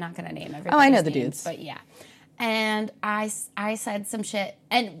dudes. I'm not going to name everybody. Oh, I know the dudes. But yeah. And I said some shit.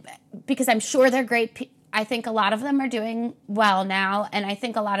 And because I'm sure they're great I think a lot of them are doing well now. And I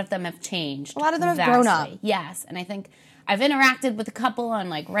think a lot of them have changed. A lot of them have grown up. Yes. And I think I've interacted with a couple on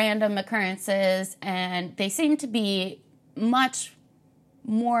like random occurrences. And they seem to be much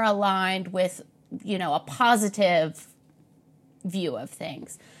more aligned with, a positive view of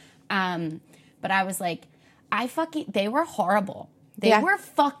things. But I was like, they were horrible. They were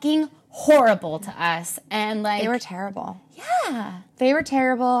fucking horrible to us. And like, They were terrible. yeah. They were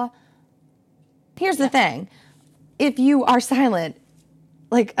terrible. Here's the thing. If you are silent,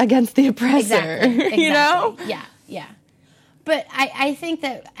 like, against the oppressor, Exactly. you know? Yeah, yeah. But I think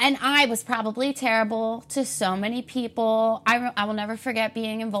that, and I was probably terrible to so many people. I will never forget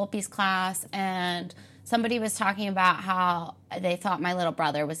being in Volpe's class, and somebody was talking about how they thought my little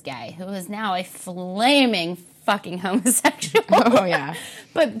brother was gay, who is now a flaming fucking homosexual. Oh, yeah.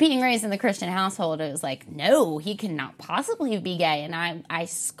 But being raised in the Christian household, it was like, no, he cannot possibly be gay. And I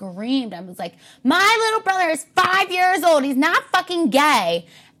screamed. I was like, my little brother is 5 years old. He's not fucking gay.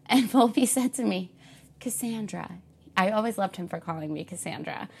 And Volpe said to me, Cassandra, I always loved him for calling me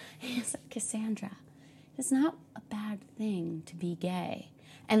Cassandra. He said, Cassandra, it's not a bad thing to be gay.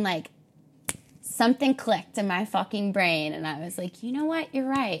 And like, something clicked in my fucking brain, and I was like, you know what, you're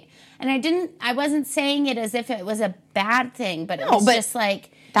right. And I wasn't saying it as if it was a bad thing, but it was just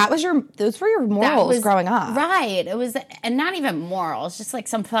like, those were your morals growing up. Right. It was, and not even morals, just like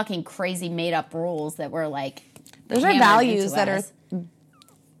some fucking crazy made up rules that were like, Those are values that are,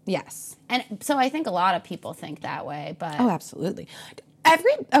 yes. And so I think a lot of people think that way, but. Oh, absolutely.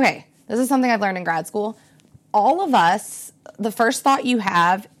 Okay, this is something I've learned in grad school. All of us, the first thought you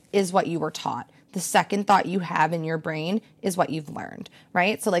have is what you were taught. The second thought you have in your brain is what you've learned,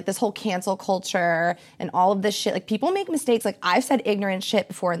 right? So like this whole cancel culture and all of this shit, like people make mistakes. Like I've said ignorant shit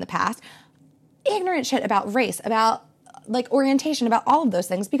before in the past, ignorant shit about race, about like orientation, about all of those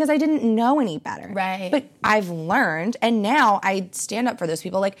things because I didn't know any better. Right. But I've learned, and now I stand up for those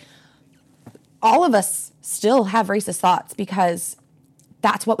people. Like all of us still have racist thoughts because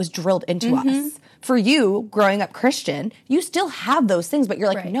that's what was drilled into us. For you, growing up Christian, you still have those things, but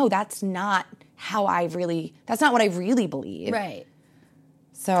you're like, no, that's not that's not what I really believe. Right.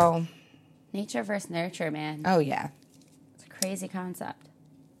 So. Nature versus nurture, man. Oh, yeah. It's a crazy concept.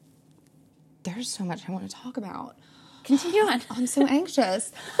 There's so much I want to talk about. Continue on. I'm so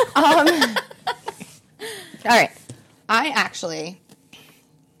anxious. All right. I actually,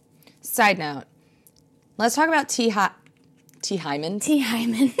 side note, let's talk about T. Hyman. T.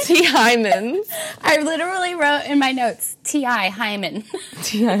 Hyman. T. Hyman. I literally wrote in my notes, T.I. Hyman.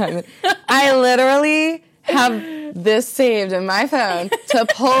 T.I. Hyman. I literally have this saved in my phone to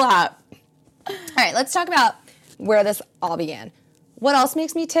pull up. All right, let's talk about where this all began. What else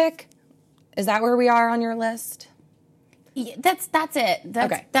makes me tick? Is that where we are on your list? Yeah, that's it.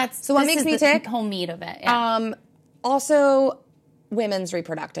 Okay. That's so what makes me tick? The whole meat of it. Yeah. Also, women's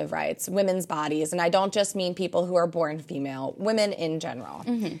reproductive rights, women's bodies, and I don't just mean people who are born female, women in general.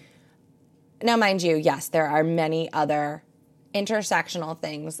 Mm-hmm. Now, mind you, yes, there are many other intersectional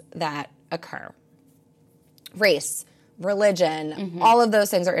things that occur. Race, religion, all of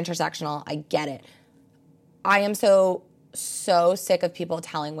those things are intersectional. I get it. I am so sick of people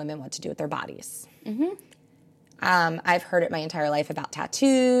telling women what to do with their bodies. Mm-hmm. I've heard it my entire life about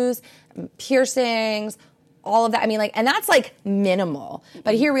tattoos, piercings, all of that. I mean, like, and that's like minimal.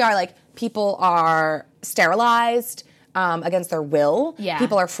 But here we are, like, people are sterilized against their will. Yeah.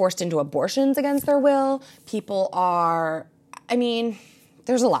 People are forced into abortions against their will. People are, I mean,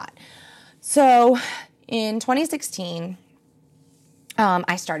 there's a lot. So in 2016,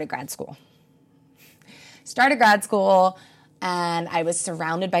 I started grad school. And I was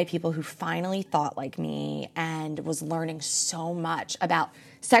surrounded by people who finally thought like me and was learning so much about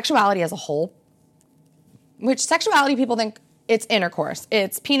sexuality as a whole. Which sexuality, people think it's intercourse.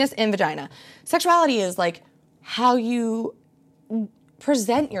 It's penis and vagina. Sexuality is like how you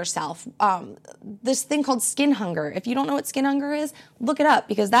present yourself. This thing called skin hunger. If you don't know what skin hunger is, look it up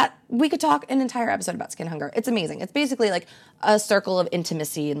because we could talk an entire episode about skin hunger. It's amazing. It's basically like a circle of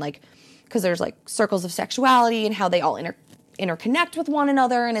intimacy and like, because there's like circles of sexuality and how they all interconnect with one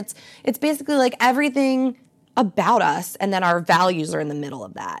another. And it's basically like everything about us, and then our values are in the middle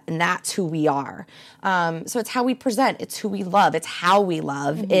of that, and that's who we are. So it's how we present, it's who we love, it's how we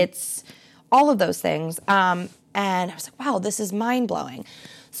love, it's all of those things. And I was like, wow, this is mind-blowing.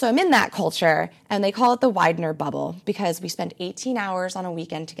 So I'm in that culture, and they call it the Widener bubble because we spend 18 hours on a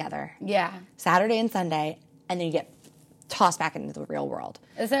weekend together. Yeah. Saturday and Sunday, and then you get tossed back into the real world.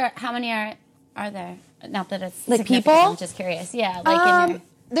 How many are there? Not that it's like people. I'm just curious. Yeah, like in your.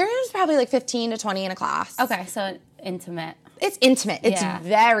 There's probably like 15 to 20 in a class. Okay, so intimate. It's intimate. It's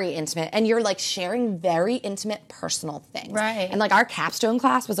very intimate. And you're like sharing very intimate personal things. Right. And like our capstone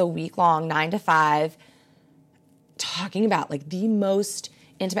class was a week long, 9 to 5, talking about like the most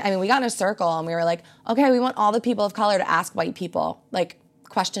intimate. I mean, we got in a circle and we were like, okay, we want all the people of color to ask white people like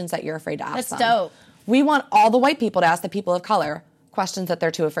questions that you're afraid to ask them. That's dope. We want all the white people to ask the people of color questions that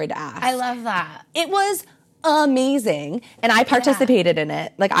they're too afraid to ask. I love that. It was amazing. And I participated in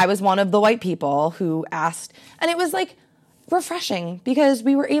it. Like, I was one of the white people who asked, and it was like refreshing because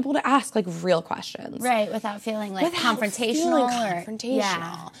we were able to ask like real questions. Right, without feeling like confrontational.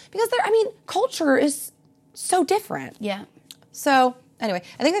 Yeah. Because culture is so different. Yeah. So anyway,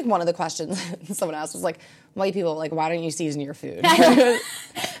 I think like one of the questions someone asked was like, white people, like, why don't you season your food?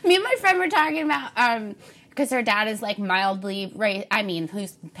 Me and my friend were talking about, because her dad is like mildly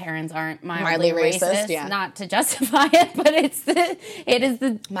whose parents aren't mildly racist. Yeah. Not to justify it, but it is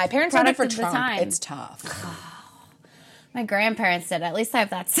the my parents voted for Trump. It's tough. My grandparents did. At least I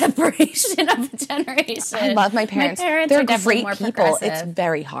have that separation of a generation. I love my parents. My parents They're are definitely great more people. progressive. It's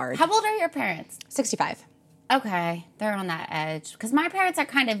very hard. How old are your parents? 65. Okay, they're on that edge. Because my parents are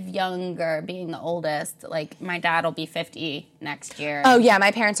kind of younger, being the oldest. Like, my dad will be 50 next year. Oh, yeah,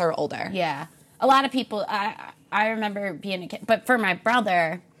 my parents are older. Yeah. A lot of people, I remember being a kid. But for my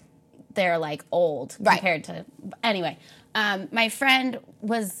brother, they're, like, old compared to... Anyway, my friend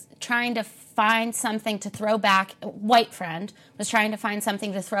was trying to find something to throw back... White friend was trying to find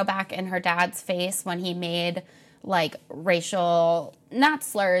something to throw back in her dad's face when he made, like, racial... Not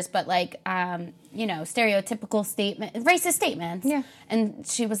slurs, but, like... stereotypical racist statements. Yeah. And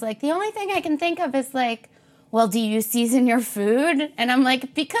she was like, the only thing I can think of is like, well, do you season your food? And I'm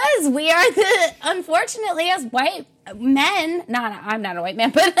like, because we are unfortunately, as white men, I'm not a white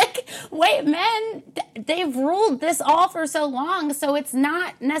man, but like white men, they've ruled this all for so long. So it's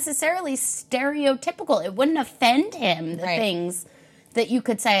not necessarily stereotypical. It wouldn't offend him, the things that you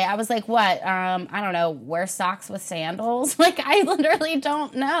could say. I was like, what? I don't know, wear socks with sandals? Like, I literally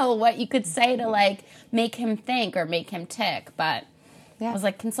don't know what you could say to, like, make him think or make him tick. But I was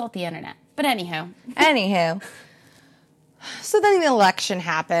like, consult the internet. But anywho. So then the election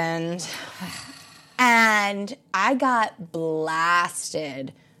happened. And I got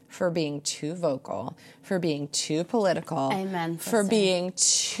blasted for being too vocal, for being too political. Amen. For being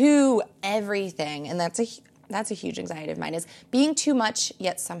too everything. And that's a huge anxiety of mine, is being too much,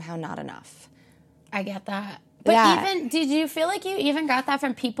 yet somehow not enough. I get that. But did you feel like you even got that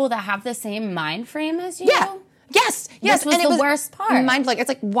from people that have the same mind frame as you? Yeah. Yes. This was the worst part. Mind-blowing. It's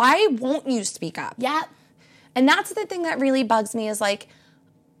like, why won't you speak up? Yeah. And that's the thing that really bugs me, is like,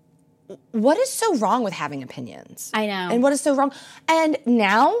 what is so wrong with having opinions? I know. And what is so wrong? And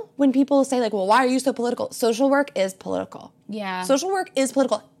now when people say like, well, why are you so political? Social work is political. Yeah. Social work is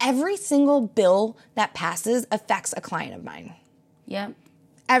political. Every single bill that passes affects a client of mine. Yep.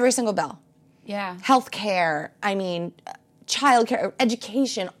 Every single bill. Yeah. Healthcare, childcare,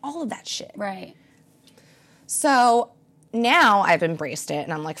 education, all of that shit. Right. So now I've embraced it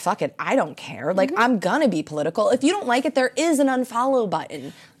and I'm like, fuck it, I don't care. Like, I'm gonna be political. If you don't like it, there is an unfollow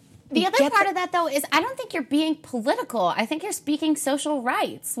button. The other part of that, though, is I don't think you're being political. I think you're speaking social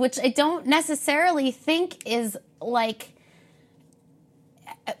rights, which I don't necessarily think is, like,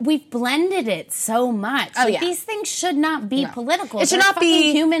 we've blended it so much. Oh, like, yeah. These things should not be political. It should They're not be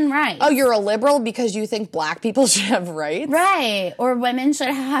fucking human rights. Oh, you're a liberal because you think black people should have rights? Right. Or women should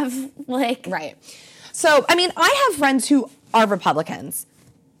have, like... Right. So, I have friends who are Republicans,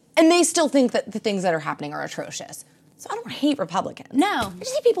 and they still think that the things that are happening are atrocious. So I don't hate Republicans. No. I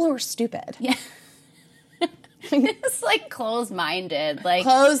just hate people who are stupid. Yeah. It's like closed-minded. Like,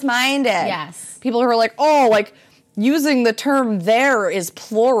 closed-minded. Yes. People who are like, oh, like, using the term there is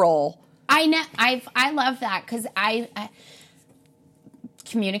plural. I know. I love that because I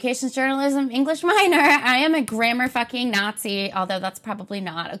communications journalism, English minor. I am a grammar fucking Nazi, although that's probably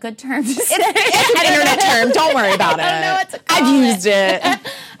not a good term to say. It's an internet term. Don't worry about it. I don't know what to call I've used it.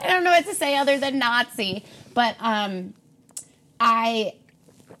 I don't know what to say other than Nazi. But my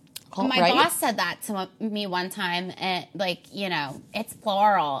boss said that to me one time, and it's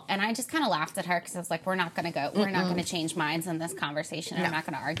plural, and I just kind of laughed at her because I was like, we're not going to change minds in this conversation, and I'm not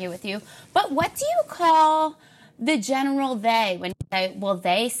going to argue with you. But what do you call the general they when you say, well,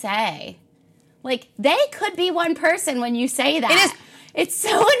 they say? Like, they could be one person when you say that. It is. It's so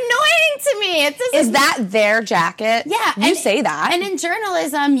annoying to me. Is that their jacket? Yeah. You say that. And in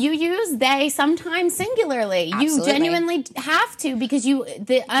journalism, you use they sometimes singularly. Absolutely. You genuinely have to because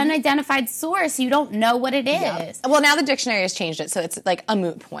the unidentified source, you don't know what it is. Yeah. Well, now the dictionary has changed it, so it's like a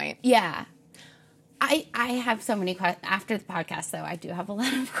moot point. Yeah. I have so many questions. After the podcast, though, I do have a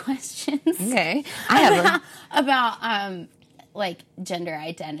lot of questions. Okay. I have them. About like, gender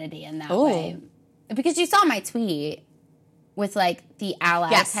identity in that way. Because you saw my tweet with, like, the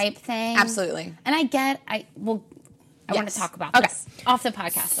ally type thing. Absolutely. And I want to talk about this off the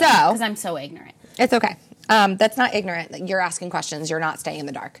podcast. So, because I'm so ignorant. It's okay. That's not ignorant. You're asking questions. You're not staying in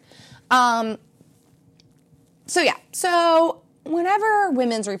the dark. So whenever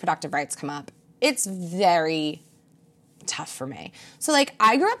women's reproductive rights come up, it's very tough for me. So, like,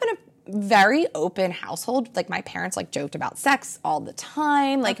 I grew up in a very open household. Like, my parents, like, joked about sex all the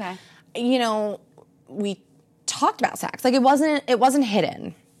time. Like, you know, we talked about sex. Like, it wasn't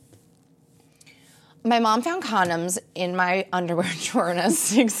hidden. My mom found condoms in my underwear drawer when I was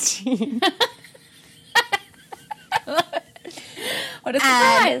 16. What a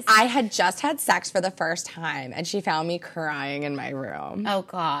surprise. And I had just had sex for the first time, and she found me crying in my room. Oh,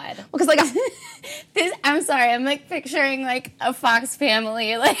 God. Because, like, I'm sorry. I'm, like, picturing, like, a Fox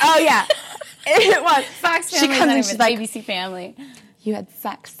Family. Like, oh, yeah. It was. Fox She Family. comes and she's like, ABC Family. you had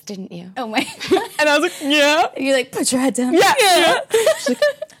sex, didn't you? Oh, my God. And I was like, yeah. You're like, put your head down. Yeah. She's like,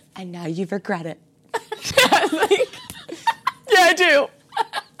 and now you regret it. I was like, yeah, I do.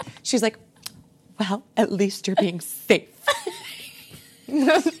 She's like, well, at least you're being safe.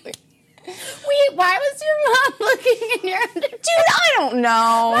 Wait, why was your mom looking in your underwear? Dude, I don't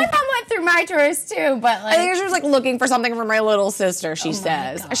know. My mom went through my drawers too, but like, I think she was like looking for something for my little sister, she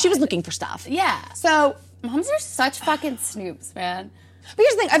says. God. She was looking for stuff. yeah. So, Moms are such fucking snoops, man. but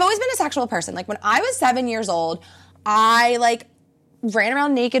here's the thing, I've always been a sexual person. Like, when I was 7 years old, I, like, ran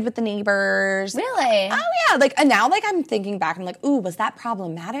around naked with the neighbors. Really? Oh, yeah. Like, and now, like, I'm thinking back, I'm like, ooh, was that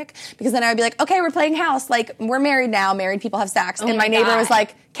problematic? Because then I would be like, okay, we're playing house. Like, we're married now. Married people have sex. And my neighbor God. was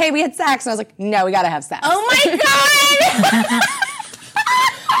like, okay, we had sex. And I was like, no, we gotta have sex. Oh my God!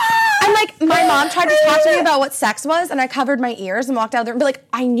 And, like, my mom tried to talk to me about what sex was, and I covered my ears and walked out there and be like,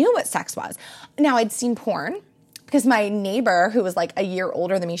 I knew what sex was. Now, I'd seen porn. Because my neighbor, who was like a year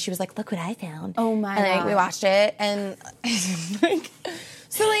older than me, she was like, look what I found. Oh my And like, we God. watched it, and like,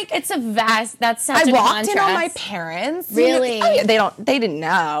 So like, it's a vast. That's such I a walked in on contrast. my parents. Really? Oh, yeah, they didn't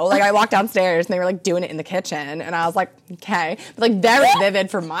know. Like, I walked downstairs and they were like doing it in the kitchen, and I was like, okay, but like very vivid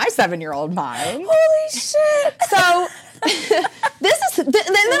for my 7-year-old mind. Holy shit! So then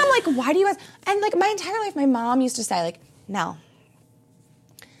I'm like, why do you guys? And like my entire life, my mom used to say like, no,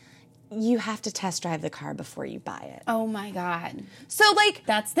 you have to test drive the car before you buy it. Oh my God, So like,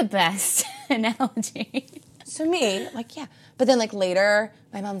 that's the best analogy. so me, like, yeah. But then like later,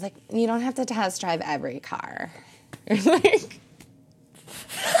 my mom's like, you don't have to test drive every car. Like,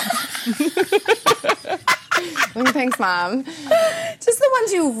 thanks, Mom. Just the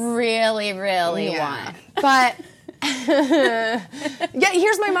ones you really, really want. But yeah,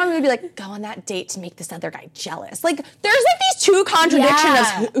 here's my mom who would be like, go on that date to make this other guy jealous. Like, there's like these two contradictions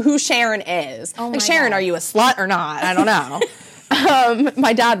Yeah. as who Sharon is. Oh like, my Sharon, God. are you a slut or not? I don't know.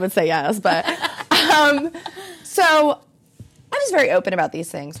 My dad would say yes, but so I was very open about these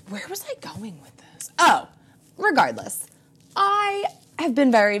things. Where was I going with this? Oh, regardless, I have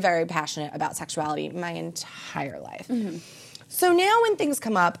been very, very passionate about sexuality my entire life. Mm-hmm. So now when things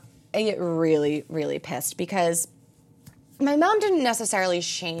come up, I get really, really pissed because my mom didn't necessarily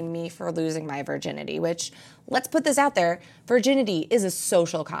shame me for losing my virginity, which, let's put this out there, virginity is a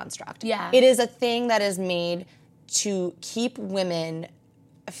social construct. Yeah. It is a thing that is made to keep women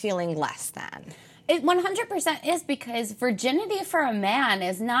feeling less than. It 100% is, because virginity for a man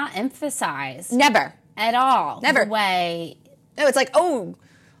is not emphasized Never. at all. Never. The way. No, it's like, oh,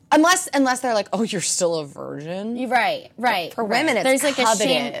 unless they're like, oh, you're still a virgin. Right. For women, it's There's like a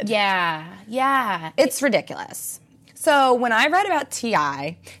shame. coveted. Yeah. It's ridiculous. So when I read about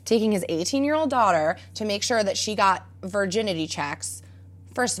T.I. taking his 18-year-old daughter to make sure that she got virginity checks,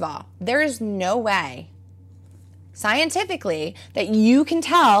 first of all, there is no way scientifically that you can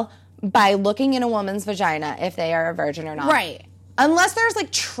tell by looking in a woman's vagina if they are a virgin or not. Right. Unless there's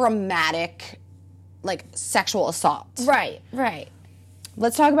like traumatic, like sexual assault. Right.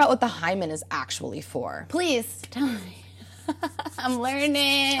 Let's talk about what the hymen is actually for. Please tell me. I'm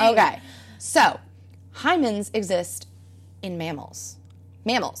learning. Okay. So, hymens exist in mammals.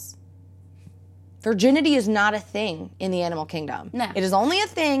 Mammals. Virginity is not a thing in the animal kingdom. No. It is only a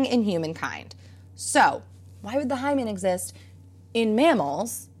thing in humankind. So, why would the hymen exist in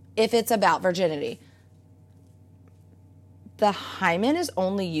mammals if it's about virginity? The hymen is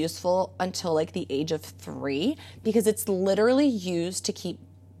only useful until like the age of 3 because it's literally used to keep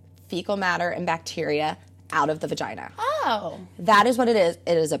fecal matter and bacteria out of the vagina. Oh. That is what it is.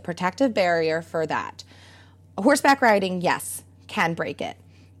 It is a protective barrier for that. Horseback riding, yes, can break it.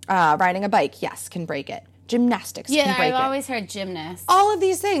 Riding a bike, yes, can break it. Gymnastics Yeah, can break I've it. always heard gymnast. All of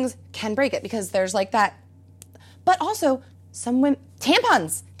these things can break it because there's like that. But also, some women,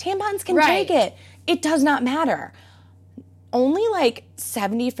 tampons can Right. break it. It does not matter. Only like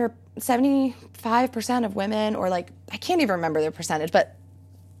 75% of women, or like, I can't even remember the percentage, but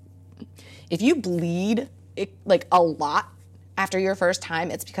if you bleed like a lot after your first time,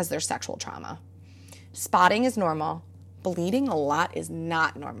 it's because there's sexual trauma. Spotting is normal. Bleeding a lot is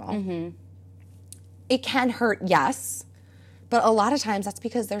not normal. it can hurt, yes. But a lot of times that's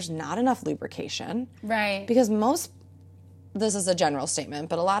because there's not enough lubrication. Right. Because this is a general statement,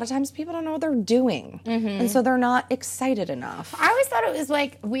 but a lot of times people don't know what they're doing. And so they're not excited enough. I always thought it was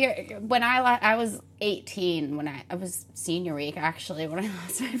like weird. When I was 18, when I was senior week, actually, when I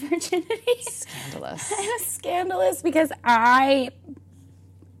lost my virginity. Scandalous. It was scandalous because I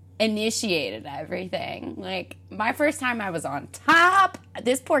initiated everything. Like, my first time I was on top.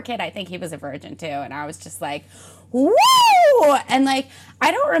 This poor kid, I think he was a virgin too. And I was just like, woo! And like,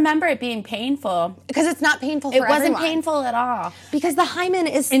 I don't remember it being painful. Because it's not painful for It wasn't everyone. painful at all. Because the hymen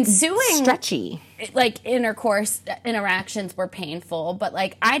is stretchy. Like, intercourse interactions were painful, but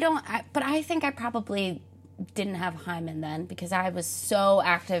like, but I think I probably didn't have hymen then because I was so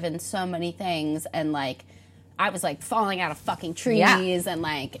active in so many things, and like, I was like falling out of fucking trees, and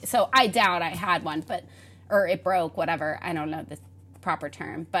like, so I doubt I had one, or it broke, whatever. I don't know the proper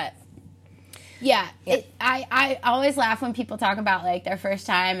term, but yeah. I always laugh when people talk about like their first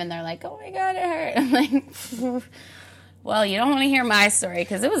time and they're like, oh my God, it hurt. I'm like, well, you don't want to hear my story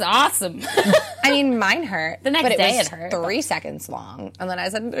because it was awesome. I mean, mine hurt. The next but day it was it hurt. 3 seconds long. And then I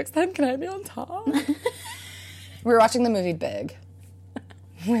said, next time, can I be on top? We were watching the movie Big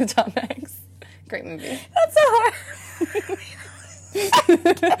with Tom Hanks. Great movie. That's so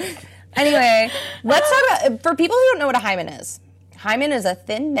hard. Anyway, let's talk about, for people who don't know what a hymen is. Hymen is a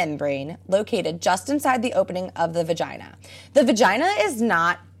thin membrane located just inside the opening of the vagina. The vagina is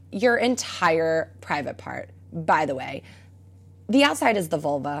not your entire private part, by the way. The outside is the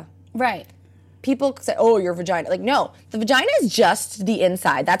vulva. Right. People say, oh, your vagina. Like, no, the vagina is just the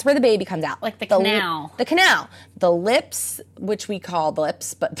inside. That's where the baby comes out. Like the canal. The canal. The lips, which we call the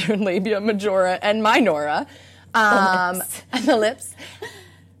lips, but they're labia majora and minora. And the lips.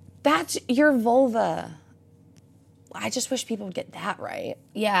 That's your vulva. I just wish people would get that right.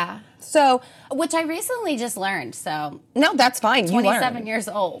 Yeah. So, which I recently just learned, so. No, that's fine. 27 years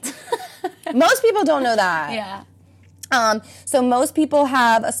old. Most people don't know that. Yeah. So most people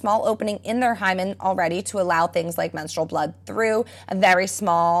have a small opening in their hymen already to allow things like menstrual blood through. A very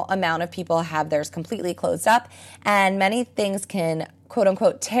small amount of people have theirs completely closed up. And many things can, quote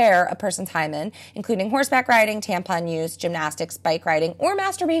unquote, tear a person's hymen, including horseback riding, tampon use, gymnastics, bike riding, or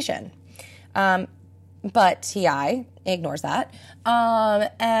masturbation. But TI ignores that.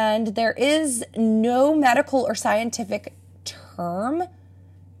 And there is no medical or scientific term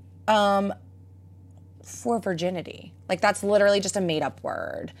for virginity. Like, that's literally just a made-up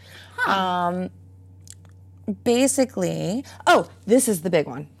word. Huh. Basically, this is the big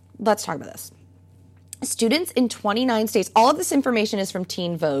one. Let's talk about this. Students in 29 states, all of this information is from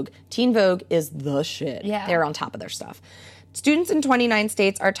Teen Vogue. Teen Vogue is the shit. Yeah. They're on top of their stuff. Students in 29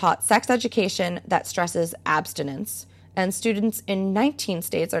 states are taught sex education that stresses abstinence, and students in 19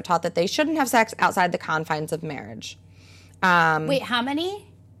 states are taught that they shouldn't have sex outside the confines of marriage. Wait, how many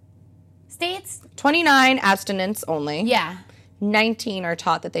states? 29 abstinence only. Yeah. 19 are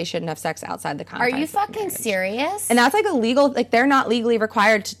taught that they shouldn't have sex outside the confines. Are you of fucking marriage. serious? And that's like illegal. Like, they're not legally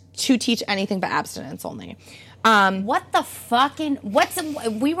required to teach anything but abstinence only. What the fucking?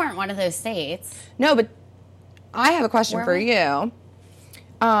 We weren't one of those states. No, but I have a question for you.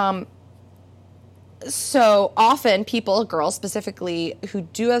 So often people, girls specifically, who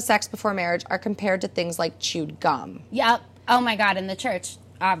do have sex before marriage are compared to things like chewed gum. Yep. Oh my God, in the church,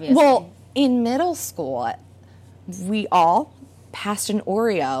 obviously. Well, in middle school, we all passed an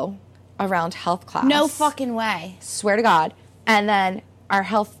Oreo around health class. No fucking way. Swear to God. And then our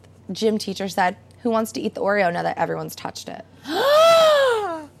health gym teacher said, who wants to eat the Oreo now that everyone's touched it?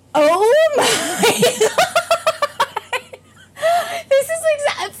 Oh my God. This is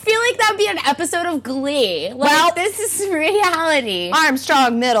I feel like that would be an episode of Glee. Like, Well, this is reality.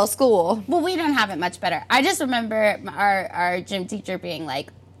 Armstrong Middle School. Well, we don't have it much better. I just remember our gym teacher being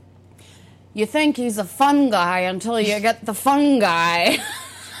like, you think he's a fun guy until you get the fun guy.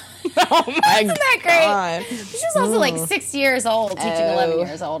 Oh my Isn't that great? God. She was also like 6 years old, teaching 11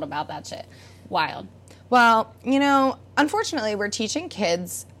 years old about that shit. Wild. Well, unfortunately, we're teaching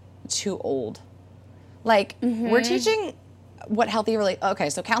kids too old. Like, we're teaching what healthy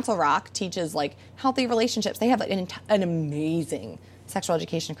so Council Rock teaches like healthy relationships. They have like an amazing sexual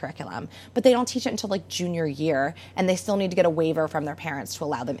education curriculum, but they don't teach it until like junior year, and they still need to get a waiver from their parents to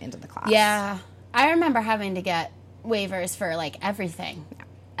allow them into the class. Yeah. I remember having to get waivers for like everything.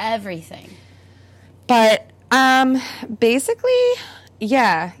 Everything. But basically,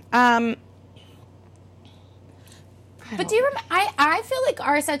 yeah. But do you remember? I feel like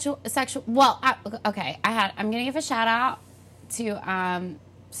our sexual. Well, okay. I'm gonna give a shout out to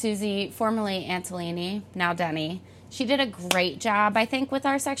Susie, formerly Antolini, now Denny, She did a great job, I think, with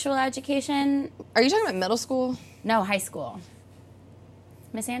our sexual education. Are you talking about middle school? No, high school.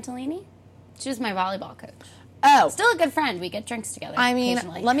 Miss Antolini? She was my volleyball coach. Oh. Still a good friend. We get drinks together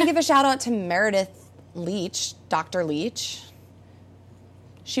occasionally. Let me give a shout out to Meredith Leach, Dr. Leach.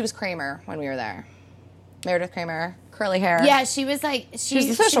 She was Kramer when we were there. Meredith Kramer, curly hair. Yeah, she was like,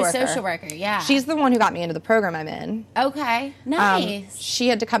 She's a social worker. social worker, yeah. She's the one who got me into the program I'm in. Okay, nice. She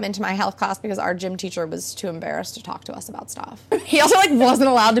had to come into my health class because our gym teacher was too embarrassed to talk to us about stuff. He also like wasn't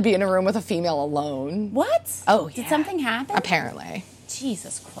allowed to be in a room with a female alone. What? Oh, yeah. Did something happen? Apparently.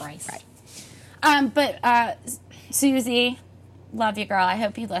 Jesus Christ. Right. But Susie, love you, girl. I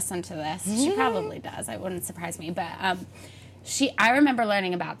hope you listen to this. She probably does. It wouldn't surprise me. But I remember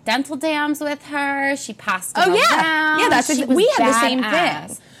learning about dental dams with her. She passed them around. Yeah, we had the same badass.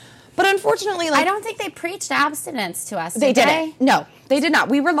 thing. But unfortunately, like, I don't think they preached abstinence to us. They didn't. No, they did not.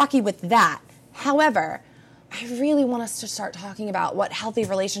 We were lucky with that. However, I really want us to start talking about what healthy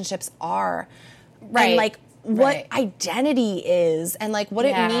relationships are. Right. And like what identity is and like what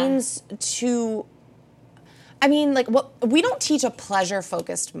it means to, I mean, like we don't teach a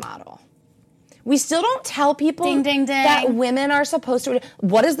pleasure-focused model. We still don't tell people ding, ding, ding. that women are supposed to.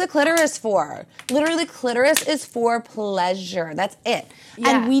 What is the clitoris for? Literally, clitoris is for pleasure. That's it. Yeah.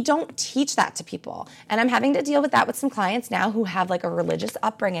 And we don't teach that to people. And I'm having to deal with that with some clients now who have like a religious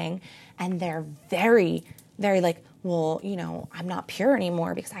upbringing, and they're very, very like, well, you know, I'm not pure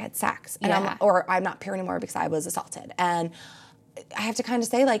anymore because I had sex, and I'm not pure anymore because I was assaulted. And I have to kind of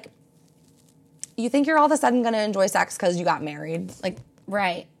say, like, you think you're all of a sudden going to enjoy sex because you got married, like,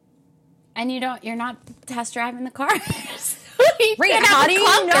 right. And you're not test driving the car. Right, how do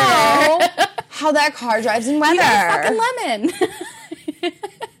you know how that car drives in weather? You got a fucking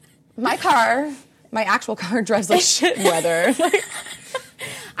lemon. My actual car drives like shit in weather.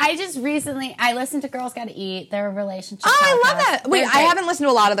 I listened to Girls Gotta Eat, their relationship podcast. I love that. Wait, I haven't listened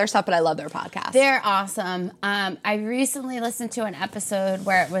to a lot of their stuff, but I love their podcast. They're awesome. I recently listened to an episode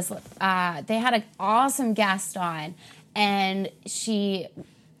where it was, they had an awesome guest on, and she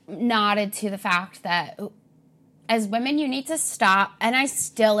nodded to the fact that as women, you need to stop, and I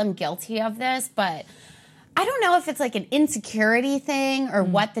still am guilty of this, but I don't know if it's like an insecurity thing or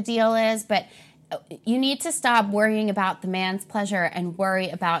what the deal is, but you need to stop worrying about the man's pleasure and worry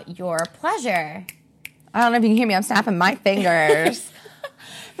about your pleasure. I don't know if you can hear me. I'm snapping my fingers.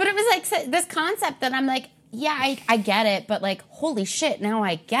 But it was like this concept that I'm like, yeah, I get it, but like, holy shit, now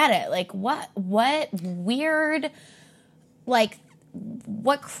I get it. Like, what weird, like,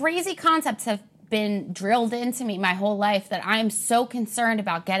 what crazy concepts have been drilled into me my whole life that I'm so concerned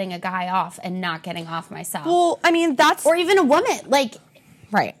about getting a guy off and not getting off myself. Well, I mean, that's... Or even a woman, like...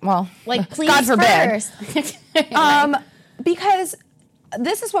 Right, well, like, please God forbid. First. Because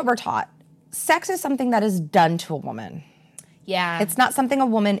this is what we're taught. Sex is something that is done to a woman. Yeah. It's not something a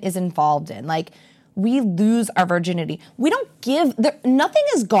woman is involved in. Like, we lose our virginity. We don't give... nothing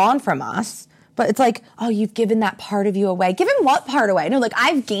is gone from us. But it's like, oh, you've given that part of you away. Given what part away? No, like,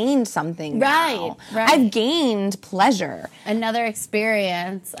 I've gained something now. Right. I've gained pleasure. Another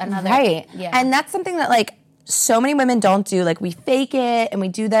experience. Right. Yeah. And that's something that, like, so many women don't do. Like, we fake it and we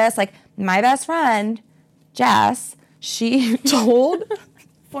do this. Like, my best friend, Jess, she told...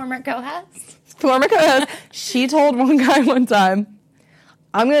 Former co-host, she told one guy one time,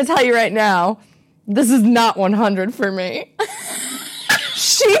 I'm going to tell you right now, this is not 100 for me.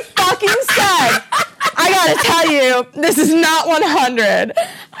 She fucking said, I gotta tell you, this is not 100.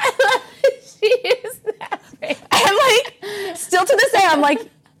 I love that she is that great. And like, still to this day, I'm like,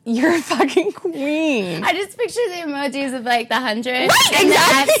 you're a fucking queen. I just picture the emojis of like the 100. Right, and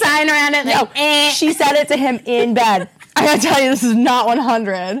exactly. the sign around it like, no, she said it to him in bed. I gotta tell you, this is not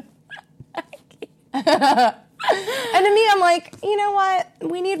 100. And to me, I'm like, you know what?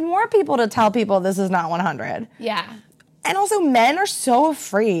 We need more people to tell people this is not 100. Yeah. And also, men are so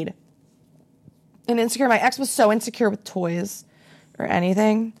afraid and insecure. My ex was so insecure with toys or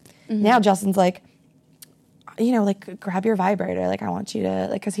anything. Mm-hmm. Now Justin's like, you know, like, grab your vibrator. Like, I want you to,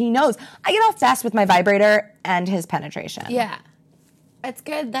 like, because he knows. I get obsessed with my vibrator and his penetration. Yeah. It's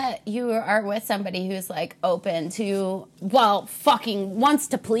good that you are with somebody who's, like, open to, well, fucking wants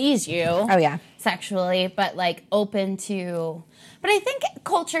to please you. Oh, yeah. Sexually, but, like, open to... But I think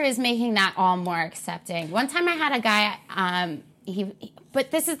culture is making that all more accepting. One time I had a guy, but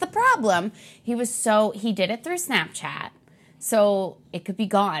this is the problem. He did it through Snapchat, so it could be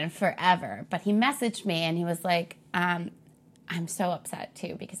gone forever. But he messaged me and he was like, I'm so upset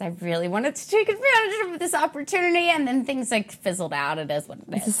too because I really wanted to take advantage of this opportunity, and then things like fizzled out. It is what it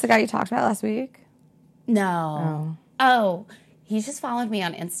is. Is this the guy you talked about last week? No. Oh, he just followed me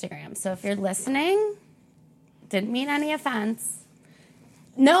on Instagram. So if you're listening... Didn't mean any offense.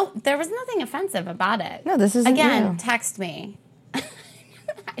 No, there was nothing offensive about it. No, this isn't Again, you. text me. I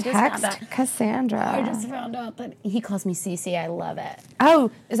Text Cassandra. I just found out that he calls me Cece. I love it. Oh,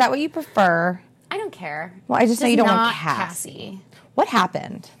 is that what you prefer? I don't care. Well, I just know you don't want not Cassie. What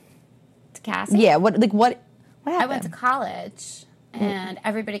happened? To Cassie? Yeah, what happened? I went to college, and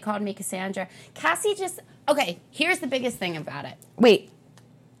everybody called me Cassandra. Cassie just... Okay, here's the biggest thing about it. Wait.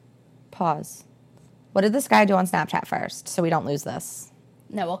 Pause. What did this guy do on Snapchat first, so we don't lose this?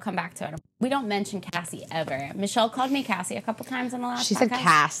 No, we'll come back to it. We don't mention Cassie ever. Michelle called me Cassie a couple times on the last She podcast. said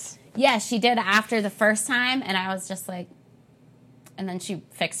Cass. Yeah, she did after the first time, and I was just like... And then she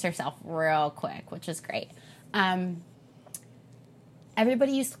fixed herself real quick, which is great.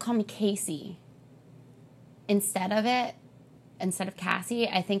 Everybody used to call me Casey instead of Cassie.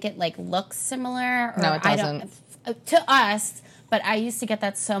 I think it like looks similar. Or No, it doesn't. To us, but I used to get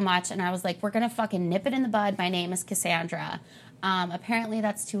that so much, and I was like, we're gonna fucking nip it in the bud. My name is Cassandra. Apparently,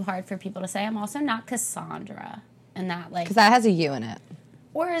 that's too hard for people to say. I'm also not Cassandra, and that like Because that has a U in it.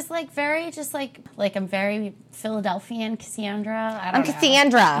 or is like very just like I'm very Philadelphian Cassandra. I don't I'm know.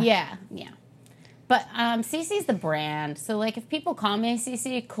 Cassandra. Yeah. But Cece's the brand. So, like, if people call me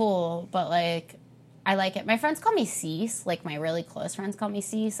Cece, cool. But, like, I like it. My friends call me Cece. Like, my really close friends call me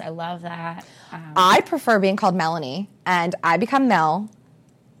Cece. I love that. I prefer being called Melanie, and I become Mel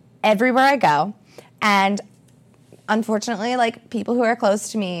everywhere I go. And unfortunately, like, people who are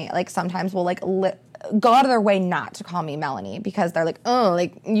close to me, like, sometimes will, like, go out of their way not to call me Melanie because they're like, oh,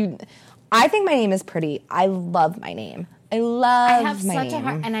 like, you... I think my name is pretty. I love my name. I have my such name. a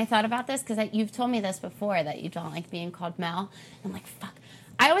hard... And I thought about this because you've told me this before, that you don't like being called Mel. I'm like, fuck.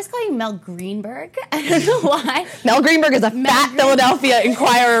 I always call you Mel Greenberg. I don't know why. Mel Greenberg is a fat Philadelphia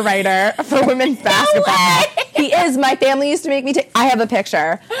Inquirer writer for women's basketball. He is. My family used to make me take... I have a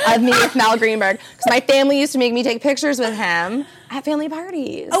picture of me with Mel Greenberg because my family used to make me take pictures with him at family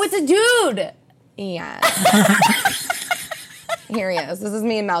parties. Oh, it's a dude. Yeah. Here he is. This is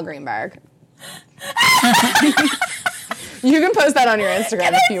me and Mel Greenberg. You can post that on your Instagram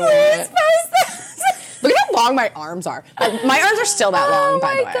if you want. Look at how long my arms are. My arms are still that long,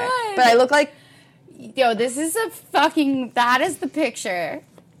 by the way. God. But I look like... Yo, this is a fucking... That is the picture.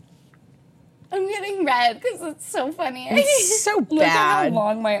 I'm getting red because it's so funny. It's so Look at how bad.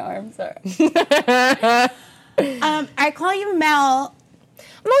 long my arms are. I call you Mel...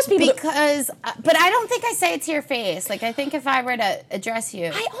 Most people... Because, but I don't think I say it to your face. Like, I think if I were to address you...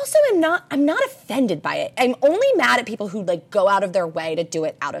 I also I'm not offended by it. I'm only mad at people who, like, go out of their way to do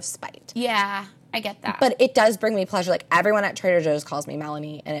it out of spite. Yeah, I get that. But it does bring me pleasure. Like, everyone at Trader Joe's calls me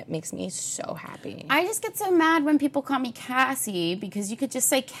Melanie, and it makes me so happy. I just get so mad when people call me Cassie because you could just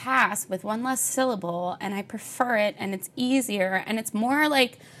say Cass with one less syllable, and I prefer it, and it's easier, and it's more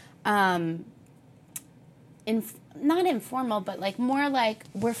like... not informal, but like more like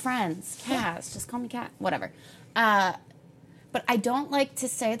we're friends. Cass, just call me Cat. Whatever. But I don't like to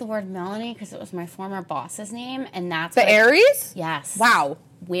say the word Melanie because it was my former boss's name, and that's The what Aries? Yes. Wow.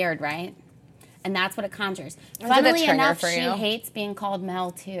 Weird, right? And that's what it conjures. Is it a Funnily trigger enough, for she you? hates being called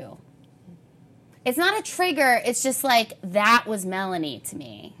Mel too. It's not a trigger. It's just like that was Melanie to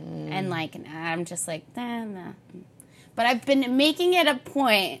me, and like I'm just like nah. But I've been making it a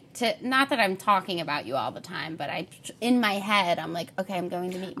point to, not that I'm talking about you all the time, but in my head, I'm like, okay, I'm going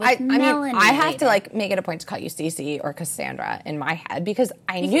to meet with Melanie. I have later. to, like, make it a point to call you Cece or Cassandra in my head because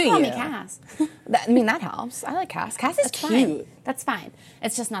I knew You you. can call me Cass. That helps. I like Cass. Cass is That's cute. fine. That's fine.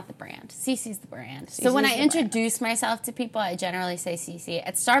 It's just not the brand. Cece's the brand. So when I introduce myself to people, I generally say Cece.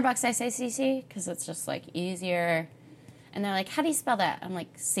 At Starbucks, I say Cece because it's just, like, easier. And they're like, how do you spell that? I'm like,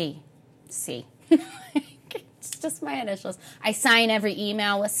 C. It's just my initials. I sign every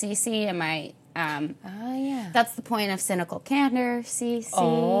email with CC and my... That's the point of cynical candor, CC.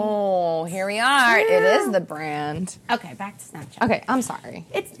 Oh, here we are. Yeah. It is the brand. Okay, back to Snapchat. Okay, I'm sorry.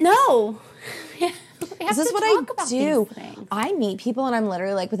 No. This is what I do. I meet people and I'm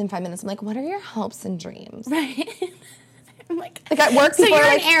literally like, within 5 minutes, I'm like, what are your hopes and dreams? Right. I'm like at work, so people you're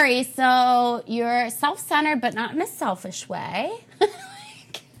are an like, Aries, so you're self-centered, but not in a selfish way.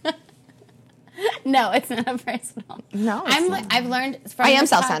 No, it's not personal. No, I've learned from I am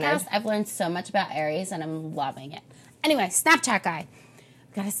this self-centered. podcast, I've learned so much about Aries, and I'm loving it. Anyway, Snapchat guy.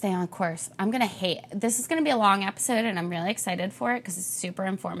 Gotta stay on course. I'm gonna hate. This is gonna be a long episode, and I'm really excited for it because it's super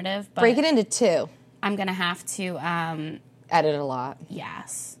informative. But break it into 2. I'm gonna have to edit a lot.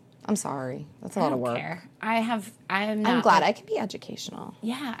 Yes. I'm sorry. That's a lot of work. Care. I'm glad I can be educational.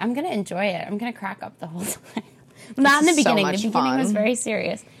 Yeah, I'm gonna enjoy it. I'm gonna crack up the whole time. Not in the beginning. The beginning was very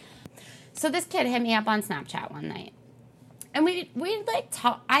serious. So this kid hit me up on Snapchat one night, And we'd like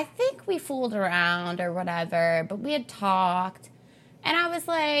talk. I think we fooled around or whatever, but we had talked. And I was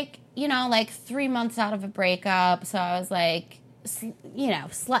like, you know, like 3 months out of a breakup. So I was like, you know,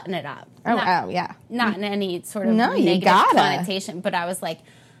 slutting it up. Yeah. Not in any sort of No, you negative gotta. connotation. But I was like,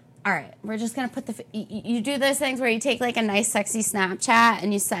 all right, we're just going to put you do those things where you take like a nice, sexy Snapchat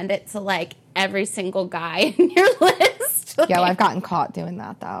and you send it to like every single guy in your list. Like, Yeah, well, I've gotten caught doing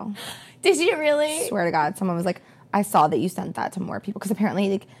that, though. did you really? Swear to God, someone was like, I saw that you sent that to more people. Because apparently,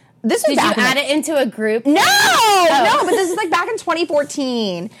 like, this was Did back you in, add like, it into a group? No, no, but this is like back in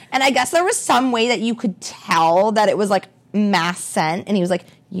 2014. And I guess there was some way that you could tell that it was like mass sent. And he was like,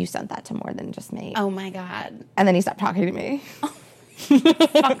 you sent that to more than just me. Oh my God. And then he stopped talking to me.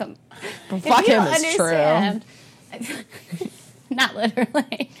 Fuck him. Fuck him is true. Not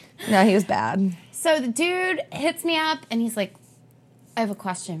literally. No, he was bad. So the dude hits me up and he's like, I have a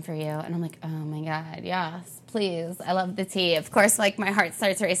question for you. And I'm like, oh my God, yes, please. I love the tea. Of course, like my heart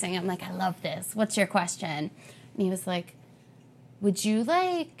starts racing. I'm like, I love this. What's your question? And he was like, would you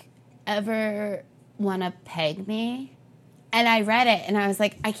like ever want to peg me? And I read it and I was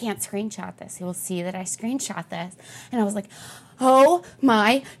like, I can't screenshot this. He will see that I screenshot this. And I was like, oh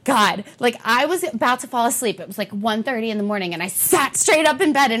my God. Like I was about to fall asleep. It was like 1:30 in the morning and I sat straight up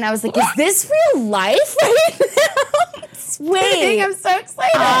in bed and I was like, is this real life right now? Wait. I'm so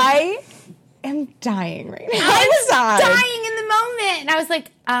excited. I am dying right now. I was dying in the moment. And I was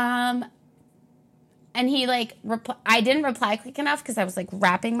like, and he like, I didn't reply quick enough because I was like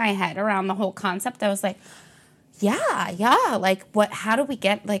wrapping my head around the whole concept. I was like, yeah. Like, what? How do we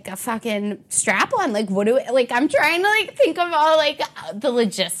get like a fucking strap on? Like, what do we, like? I'm trying to like think of all like the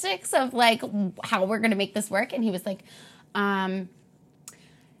logistics of like how we're gonna make this work. And he was like,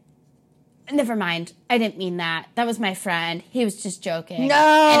 never mind. I didn't mean that. That was my friend. He was just joking. No.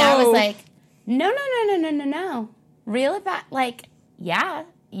 And I was like, no. Real about like, yeah,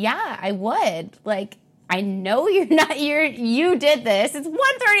 I would. Like, I know you're not, you did this. It's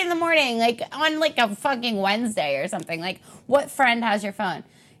 1:30 in the morning, like on like a fucking Wednesday or something. Like, what friend has your phone? And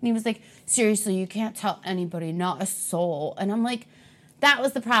he was like, seriously, you can't tell anybody, not a soul. And I'm like, that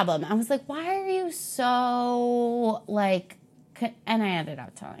was the problem. I was like, why are you so like, and I ended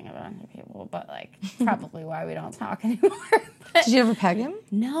up telling a bunch of people, but like, probably why we don't talk anymore. But Did you ever peg him?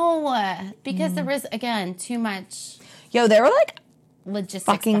 no, because there was, again, too much Yo, there were like logistics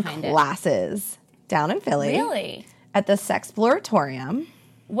fucking behind it. classes down in Philly. Really? At the Sexploratorium.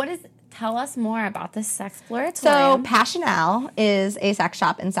 Tell us more about this Sexploratorium. So Passional is a sex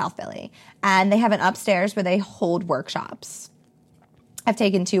shop in South Philly. And they have an upstairs where they hold workshops. I've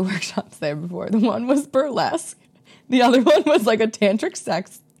taken 2 workshops there before. The one was burlesque. The other one was like a tantric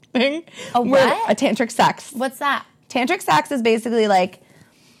sex thing. A what? A tantric sex. What's that? Tantric sex is basically like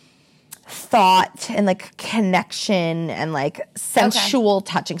thought and like connection and like sensual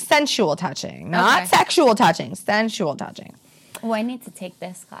touching. Sensual touching. Not sexual touching. Sensual touching. Oh, I need to take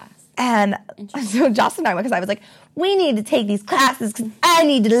this class. And so Justin and I went because I was like, we need to take these classes because I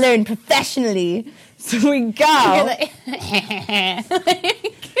need to learn professionally. So we go.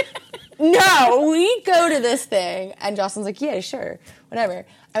 No, we go to this thing, and Justin's like, yeah, sure, whatever.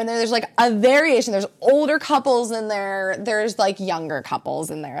 And then there's like a variation. There's older couples in there. There's like younger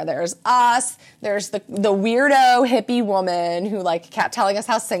couples in there. There's us. There's the weirdo hippie woman who like kept telling us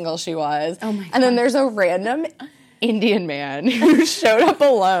how single she was. Oh my God. And then there's a random Indian man who showed up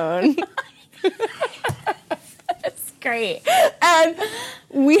alone. That's great. And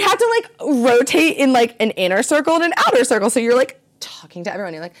we had to like rotate in like an inner circle and an outer circle. So you're like talking to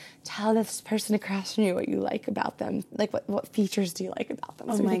everyone. You're like, tell this person across from you what you like about them. Like, what features do you like about them?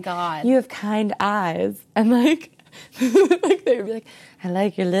 Oh so my like, God. you have kind eyes. And like, like they would be like, I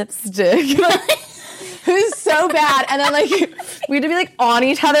like your lipstick. It was so bad. And then like we had to be like on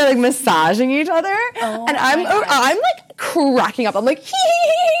each other, like massaging each other. Oh and I'm like cracking up. I'm like,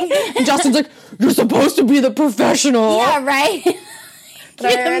 hee. And Justin's like, you're supposed to be the professional. Yeah, right? And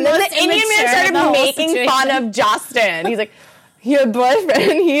then the Indian man started making fun of Justin. He's like, your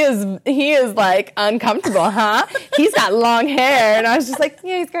boyfriend, he is like uncomfortable, huh? He's got long hair. And I was just like,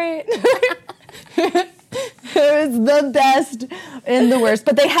 yeah, he's great. It was the best and the worst.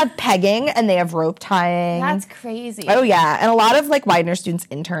 But they have pegging and they have rope tying. That's crazy. Oh, yeah. And a lot of like Widener students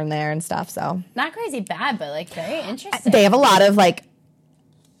intern there and stuff. So Not crazy bad, but like very interesting. they have a lot of like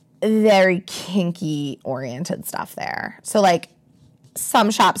very kinky oriented stuff there. So like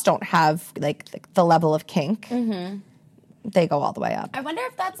some shops don't have like the level of kink. Mm-hmm. They go all the way up. I wonder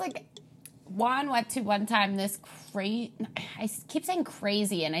if that's like, Juan went to one time this I keep saying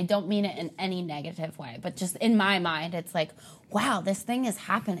crazy, and I don't mean it in any negative way, but just in my mind, it's like, wow, this thing is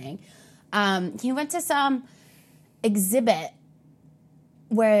happening. He went to some exhibit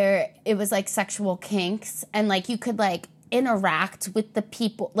where it was like sexual kinks and like you could like interact with the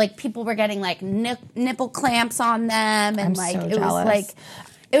people. Like people were getting like nipple clamps on them and I'm like so it jealous. was like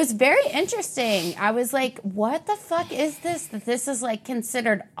it was very interesting. I was like, what the fuck is this? That this is like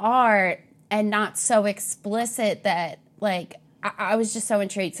considered art and not so explicit that like I was just so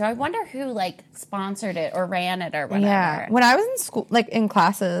intrigued. So I wonder who like sponsored it or ran it or whatever. Yeah. When I was in school, like in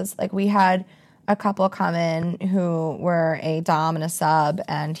classes, like we had a couple come in who were a dom and a sub,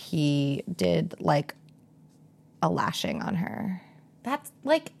 and he did like a lashing on her.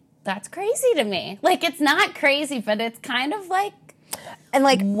 That's crazy to me. Like it's not crazy, but it's kind of like And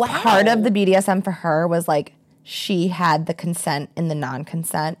like wow. part of the BDSM for her was like she had the consent in the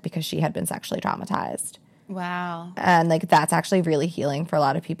non-consent because she had been sexually traumatized. wow. And like that's actually really healing for a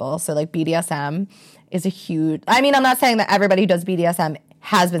lot of people. So like BDSM is a huge, I mean, I'm not saying that everybody who does BDSM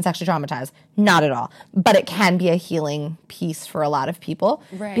has been sexually traumatized. Not at all. But it can be a healing piece for a lot of people.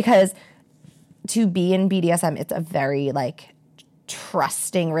 Right. Because to be in BDSM, it's a very like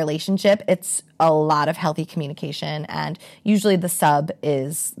trusting relationship. It's a lot of healthy communication. And usually the sub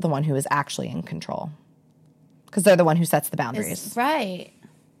is the one who is actually in control. Because they're the one who sets the boundaries. Right.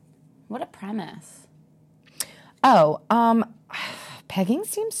 What a premise. Oh, pegging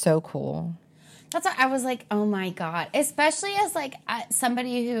seems so cool. That's what I was like, oh my God. Especially as like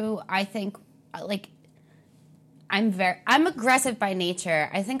somebody who I think like I'm aggressive by nature.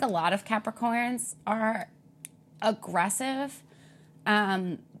 I think a lot of Capricorns are aggressive.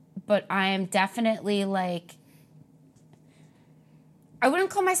 But I am definitely like, I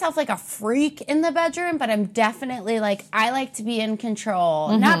wouldn't call myself like a freak in the bedroom, but I'm definitely like, I like to be in control.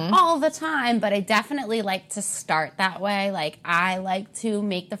 Mm-hmm. Not all the time, but I definitely like to start that way. Like I like to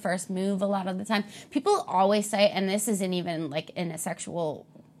make the first move a lot of the time. People always say, and this isn't even like in a sexual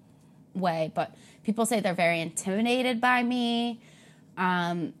way, but people say they're very intimidated by me.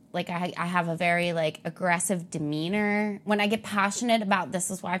 Like I have a very like aggressive demeanor. When I get passionate about, this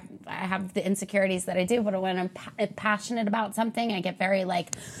is why I have the insecurities that I do, but when I'm passionate about something, I get very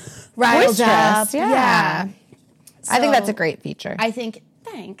like riled up. Yeah. So I think that's a great feature. I think,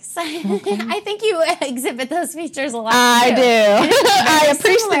 thanks. Okay. I think you exhibit those features a lot. I too. do. I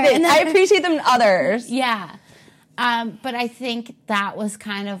appreciate them in others. Yeah. But I think that was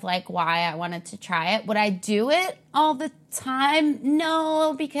kind of like why I wanted to try it. Would I do it all the time?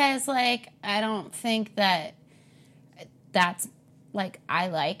 No, because like I don't think that that's like I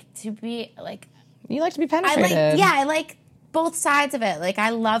like to be like. You like to be penetrated. I like both sides of it. Like I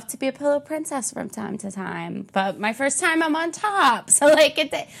love to be a pillow princess from time to time, but my first time I'm on top. So like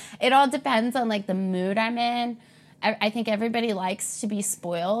it all depends on like the mood I'm in. I think everybody likes to be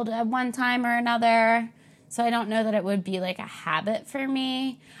spoiled at one time or another. So I don't know that it would be like a habit for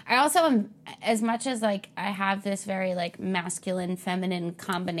me. I also am, as much as like I have this very like masculine feminine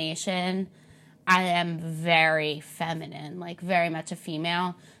combination, I am very feminine, like very much a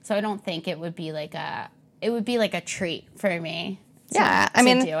female. So I don't think it would be like a treat for me. Do it.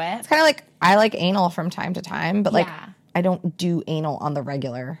 It's kind of like I like anal from time to time, but like I don't do anal on the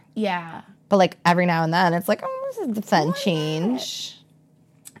regular. Yeah. But like every now and then it's like, oh, this is the fun change.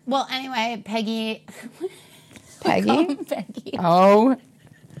 Well, anyway, Peggy. Peggy? Peggy. Oh,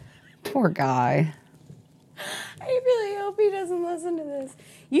 poor guy. I really hope he doesn't listen to this.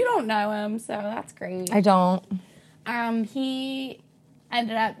 You don't know him, so that's great. I don't. He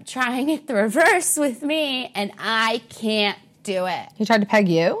ended up trying it the reverse with me, and I can't do it. He tried to peg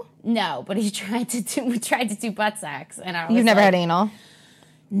you? No, but we tried to do butt sex, and I was You've never like, had anal?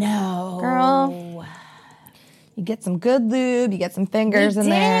 No. Girl. You get some good lube, you get some fingers in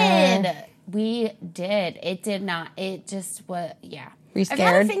there. We did. It did not. It just was, yeah. Were you I've scared?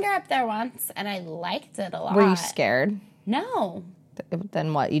 had a finger up there once, and I liked it a lot. Were you scared? No.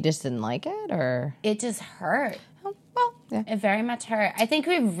 Then what? You just didn't like it, or? It just hurt. Oh, well, yeah. It very much hurt. I think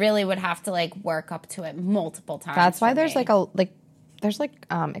we really would have to like work up to it multiple times. That's why there's there's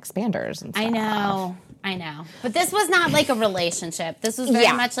expanders and stuff. I know. But this was not like a relationship. This was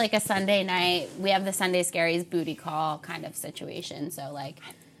very much like a Sunday night. We have the Sunday Scaries booty call kind of situation. So like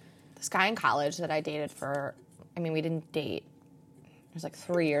this guy in college that I dated for, we didn't date. It was like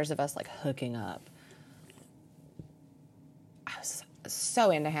 3 years of us like hooking up. I was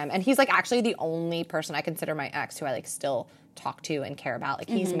so into him. And he's like actually the only person I consider my ex who I like still talk to and care about. Like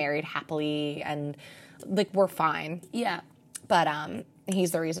he's married happily and like we're fine. Yeah. But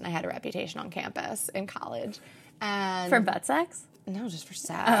he's the reason I had a reputation on campus in college. And for butt sex? No, just for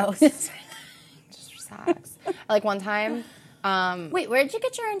sex. Oh. Just for sex. Like one time. Wait, where did you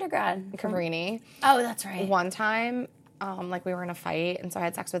get your undergrad? Cabrini. Oh, that's right. One time, like we were in a fight, and so I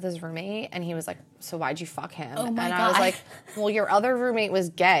had sex with his roommate, and he was like, so why'd you fuck him? Oh my and God. I was like, well, your other roommate was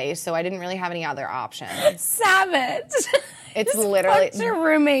gay, so I didn't really have any other options. Savage. It's Just literally fucked your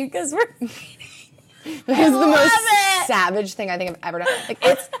roommate because we're It's the most it. savage thing I think I've ever done. Like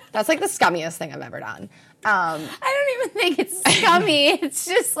that's like the scummiest thing I've ever done. I don't even think it's scummy. It's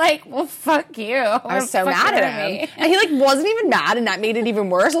just like, well, fuck you. I was so mad at him. And he like wasn't even mad, and that made it even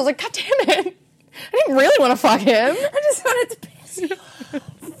worse. I was like, God damn it. I didn't really want to fuck him. I just wanted to piss you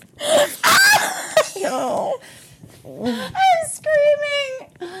off. No. I'm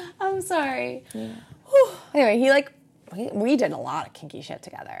screaming. I'm sorry. Yeah. Anyway, he like, we did a lot of kinky shit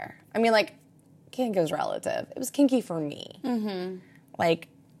together. I mean, like, kink is relative. It was kinky for me. Mm-hmm. Like,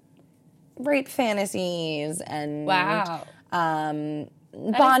 rape fantasies and Wow.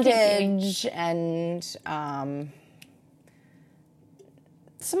 bondage and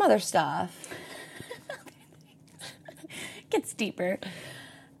some other stuff. Gets deeper.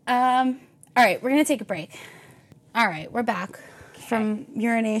 All right, we're gonna take a break. All right, we're back from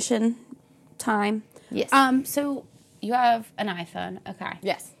urination time. Yes. So you have an iPhone, okay?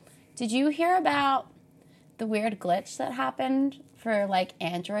 Yes. Did you hear about the weird glitch that happened for like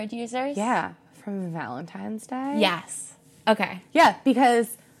Android users? Yeah, from Valentine's Day. Yes. Okay. Yeah,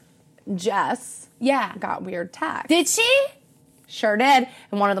 because Jess Yeah. got weird texts. Did she? Sure did,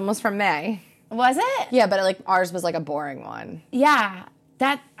 and one of them was from May. Was it? Yeah, but like ours was like a boring one. Yeah.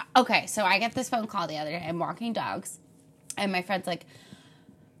 Okay, so I get this phone call the other day. I'm walking dogs, and my friend's like,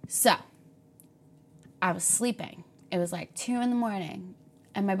 so, I was sleeping. It was like 2 a.m,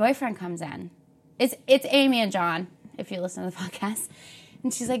 and my boyfriend comes in. It's Amy and John, if you listen to the podcast.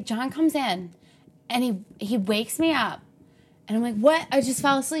 And she's like, John comes in, and he wakes me up, and I'm like, what? I just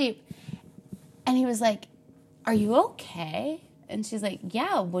fell asleep. And he was like, are you okay? And she's like,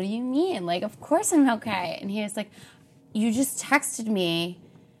 yeah, what do you mean? Like, of course I'm okay. And he was like, you just texted me.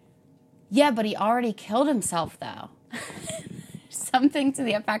 Yeah, but he already killed himself, though. Something to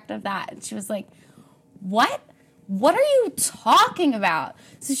the effect of that. And she was like, what? What are you talking about?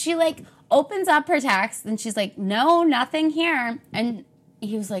 So she, like, opens up her text, and she's like, no, nothing here. And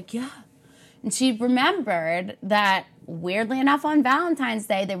he was like, yeah. And she remembered that, weirdly enough, on Valentine's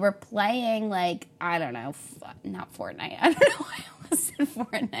Day, they were playing, like, I don't know, not Fortnite. I don't know why I almost said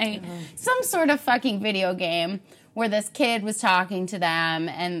Fortnite. Some sort of fucking video game where this kid was talking to them,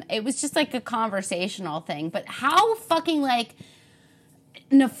 and it was just, like, a conversational thing. But how fucking, like,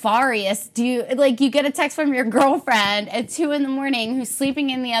 nefarious do you, like, you get a text from your girlfriend at 2 a.m. who's sleeping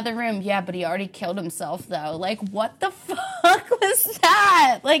in the other room. Yeah, but he already killed himself, though. Like, what the fuck was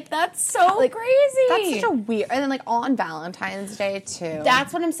that? Like, that's so crazy. That's such a weird, and then like on Valentine's Day too.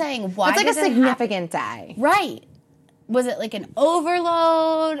 That's what I'm saying. Why? It's like a did it significant day. right. Was it like an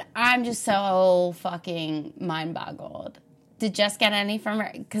overload? I'm just so fucking mind boggled. Did Jess get any from her?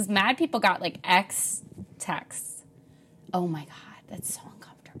 Because mad people got like X texts. Oh my God, that's so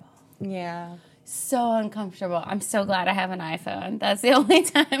uncomfortable. Yeah. So uncomfortable. I'm so glad I have an iPhone. That's the only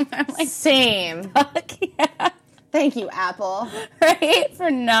time I'm like, Same. fuck yeah. Thank you, Apple. Right?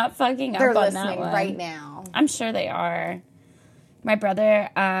 For not fucking They're up on that listening one. right now. I'm sure they are. My brother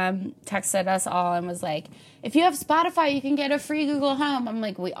texted us all and was like, if you have Spotify, you can get a free Google Home. I'm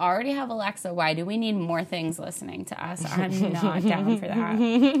like, we already have Alexa. Why do we need more things listening to us? I'm not down for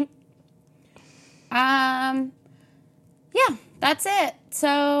that. Yeah, that's it.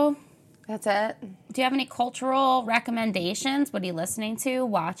 So, That's it. do you have any cultural recommendations? What are you listening to,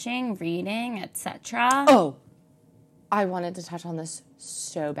 watching, reading, etc.? Oh, I wanted to touch on this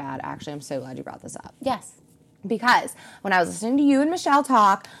so bad. Actually, I'm so glad you brought this up. Yes. Because when I was listening to you and Michelle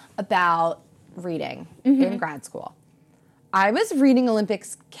talk about reading in grad school, I was reading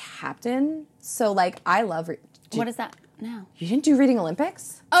Olympics captain. So, like, I love What is that? No. You didn't do reading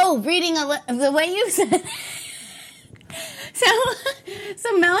Olympics? Oh, reading the way you said.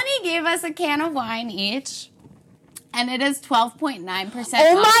 So Melanie gave us a can of wine each, and it is 12.9%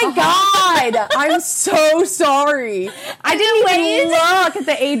 Oh my God! I'm so sorry. I didn't even look at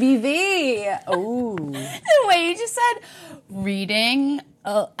the ABV. Oh. The way you just said reading.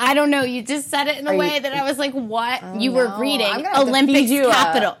 I don't know. You just said it in a way that I was like, "What?" You were reading I'm gonna have to Olympics feed you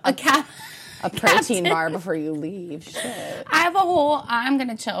capital. a protein bar before you leave. Shit. I have a whole. I'm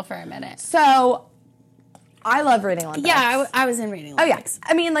gonna chill for a minute. So, I love reading Olympics. Yeah, I was in reading Olympics. Oh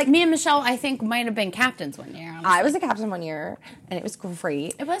yeah. I mean, like, Me and Michelle, I think, might have been captains one year. I was a captain one year, and it was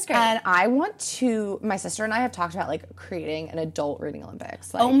great. It was great. And I want to. My sister and I have talked about like creating an adult reading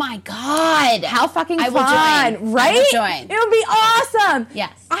Olympics. Like, Oh my God! how fucking I will fun, join. right? I will join. It would be awesome.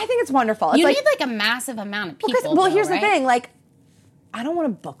 Yes. I think it's wonderful. It's You like, need like a massive amount of people. well, though, here's right? the thing. Like, I don't want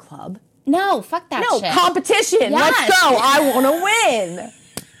a book club. No, fuck that No, shit. competition. Yes. Let's go. I want to win.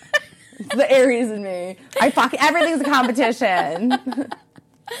 It's the Aries in me. Everything's a competition.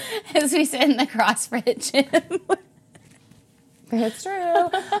 As we sit in the CrossFit gym. It's true.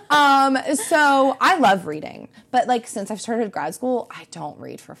 So I love reading, but like since I've started grad school, I don't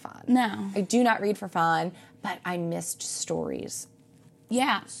read for fun. No. I do not read for fun, but I missed stories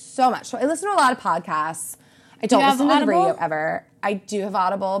Yeah. so much. So I listen to a lot of podcasts. I don't you have listen to the radio Audible? ever. I do have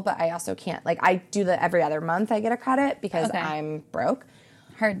Audible, but I also can't. Like I do the every other month I get a credit because Okay. I'm broke.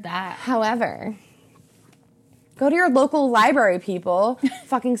 Heard that. However, go to your local library, people.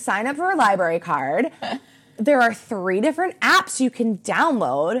 Fucking sign up for a library card. There are 3 different apps you can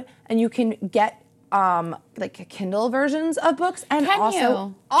download, and you can get like Kindle versions of books and Can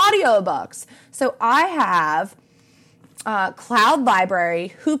also audiobooks. So I have Cloud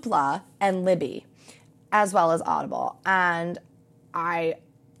Library, Hoopla, and Libby, as well as Audible. And I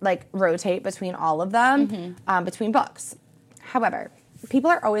like rotate between all of them, between books. However, people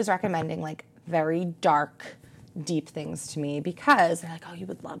are always recommending like very dark, deep things to me because they're like, oh, you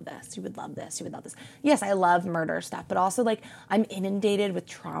would love this, you would love this, you would love this. Yes, I love murder stuff, but also like I'm inundated with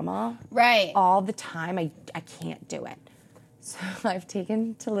trauma Right. all the time. I can't do it. So I've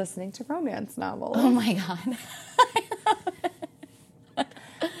taken to listening to romance novels. Oh my God.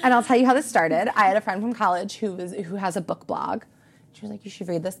 And I'll tell you how this started. I had a friend from college who has a book blog. She was like, you should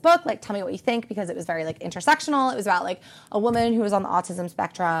read this book. Like, tell me what you think, because it was very like intersectional. It was about like a woman who was on the autism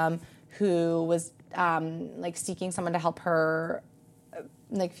spectrum who was like seeking someone to help her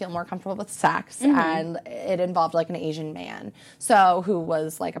like feel more comfortable with sex, and it involved like an Asian man, so who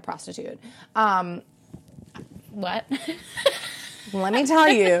was like a prostitute. What? Let me tell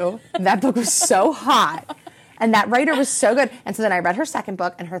you, that book was so hot. And that writer was so good. And so then I read her second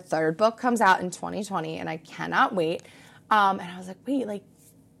book, and her third book comes out in 2020, and I cannot wait. And I was like, wait, like,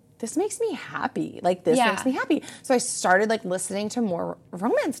 this makes me happy. Like, this Yeah. makes me happy. So I started, like, listening to more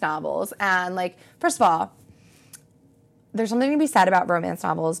romance novels. And, like, first of all, there's something to be said about romance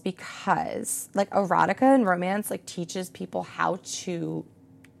novels because, like, erotica and romance, like, teaches people how to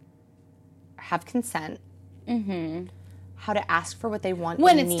have consent. Mm-hmm. How to ask for what they want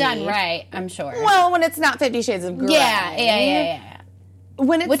When and it's need. done right, I'm sure. Well, when it's not 50 Shades of Grey. Yeah.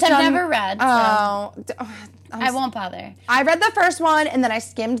 When it's Which done, I've never read, so Oh, I won't bother. I read the first one and then I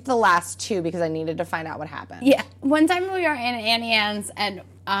skimmed the last 2 because I needed to find out what happened. Yeah. One time we were in Annie Ann's, and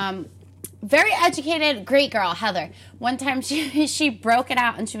very educated, great girl, Heather. One time she broke it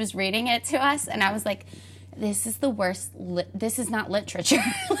out and she was reading it to us, and I was like, this is the worst. This is not literature.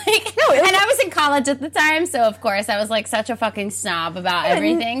 Like, No, and I was in college at the time, so of course I was like such a fucking snob about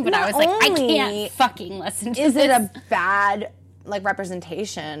everything. But I was like, I can't fucking listen to Is this. it a bad like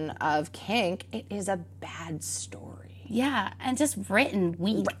representation of kink? It is a bad story. Yeah, and just written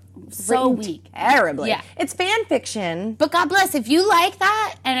weak, so Written weak. terribly. Yeah. It's fan fiction. But God bless, if you like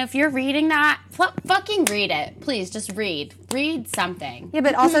that, and if you're reading that, fucking read it. Please, just read. Read something. Yeah,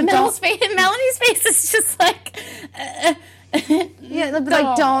 but also Melanie's face is just like... Yeah, but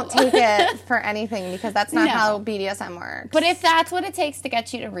like don't take it for anything because that's not No. how BDSM works. But if that's what it takes to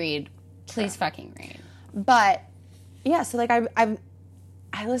get you to read, please fucking read. But yeah, so like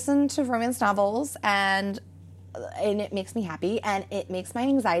I listen to romance novels and it makes me happy and it makes my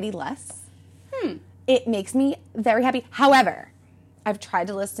anxiety less. It makes me very happy. However, I've tried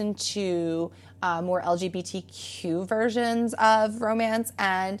to listen to more LGBTQ versions of romance,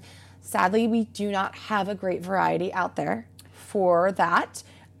 and sadly, we do not have a great variety out there for that.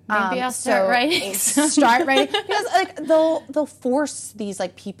 Maybe I'll start writing some. Start writing because like they'll force these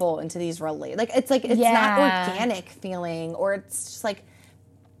like people into these it's not Yeah. organic feeling, or it's just like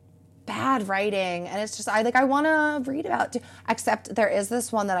bad writing, and it's just I want to read about except there is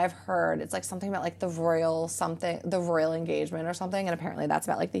this one that I've heard. It's like something about like the royal engagement or something, and apparently that's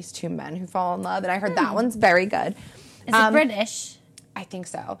about like these 2 men who fall in love, and I heard that one's very good. Is it British? I think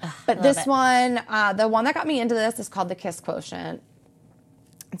so. But this one, the one that got me into this is called The Kiss Quotient.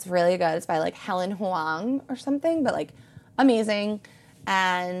 It's really good. It's by like Helen Huang or something, but like amazing.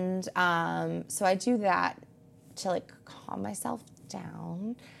 And so I do that to like calm myself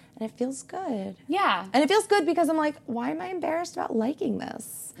down, and it feels good. Yeah. And it feels good because I'm like, why am I embarrassed about liking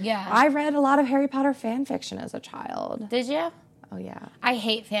this? Yeah. I read a lot of Harry Potter fan fiction as a child. Did you? Oh, yeah. I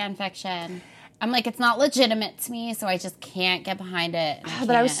hate fan fiction. I'm like, it's not legitimate to me, so I just can't get behind it.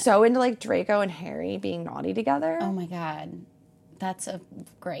 But I was so into like Draco and Harry being naughty together. Oh my God. That's a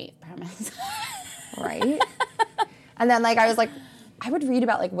great premise. Right? And then like I was like, I would read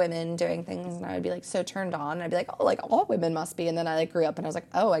about like women doing things and I would be like so turned on. And I'd be like, oh, like all women must be. And then I like grew up and I was like,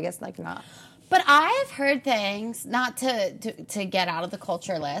 oh, I guess like not. But I've heard things, not to get out of the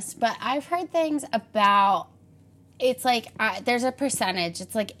culture list, but I've heard things about, it's like, there's a percentage,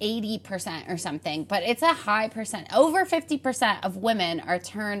 it's like 80% or something, but it's a high percent. Over 50% of women are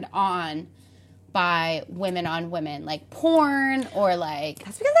turned on by women on women, like porn or like...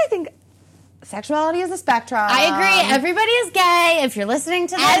 That's because I think sexuality is a spectrum. I agree. Everybody is gay. If you're listening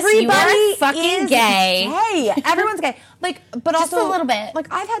to this, you are fucking gay. Hey, everyone's gay. Like, but just also a little bit.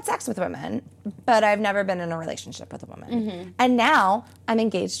 Like, I've had sex with women, but I've never been in a relationship with a woman. And now I'm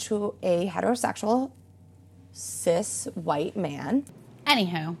engaged to a heterosexual, cis white man.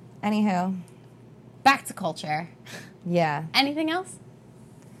 Anywho, back to culture. Yeah. Anything else?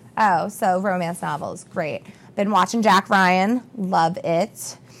 Oh, so romance novels, great. Been watching Jack Ryan, love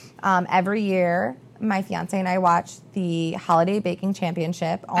it. Every year, my fiance and I watch the Holiday Baking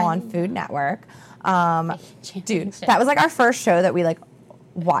Championship on Food Network. Dude, that was like our first show that we like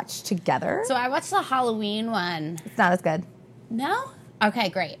watched together. So I watched the Halloween one. It's not as good. No? Okay,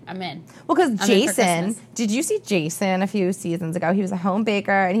 great. I'm in. Well, because Jason, did you see Jason a few seasons ago? He was a home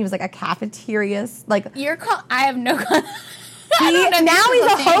baker and he was like a cafeteria, like... I have no... Now he's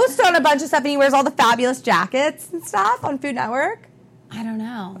a host on a bunch of stuff and he wears all the fabulous jackets and stuff on Food Network. I don't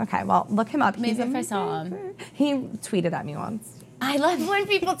know. Okay, well, look him up. Maybe if I saw him. He tweeted at me once. I love when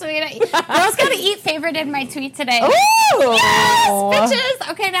people tweet at you. Girls Gotta Eat favorited my tweet today. Ooh! Yes,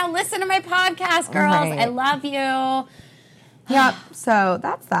 bitches! Okay, now listen to my podcast, girls. Right. I love you. Yep, so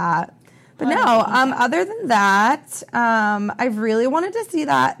that's that. But no, other than that, I really wanted to see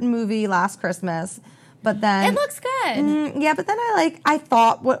that movie Last Christmas, but then... It looks good. Yeah, but then I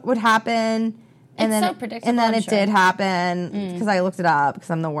thought what would happen... And it's then so predictable. And then it did happen because I looked it up because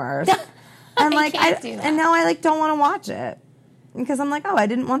I'm the worst. And like and now I like don't want to watch it because I'm like, oh, I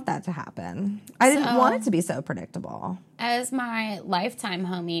didn't want that to happen. I didn't want it to be so predictable. As my Lifetime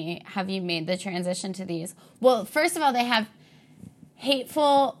homie, have you made the transition to these? Well, first of all, they have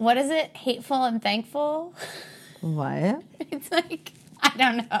hateful. What is it? Hateful and thankful. What? It's like, I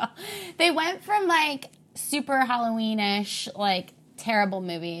don't know. They went from like super Halloweenish, like terrible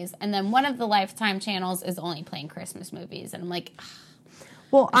movies, and then one of the Lifetime channels is only playing Christmas movies, and I'm like,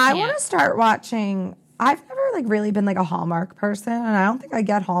 well, I want to start watching. I've never like really been like a Hallmark person, and I don't think I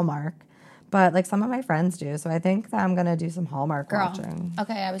get Hallmark, but like some of my friends do, so I think that I'm gonna do some Hallmark watching.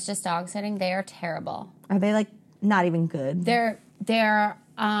 Okay, I was just dog sitting. They are terrible. Are they like not even good? They're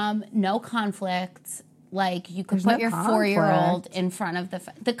no conflict. Like you could put your 4-year-old in front of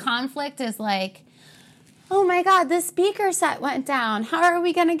the conflict is like, oh my God, the speaker set went down. How are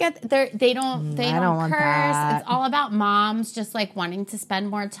we gonna get there? They don't curse. That. It's all about moms just like wanting to spend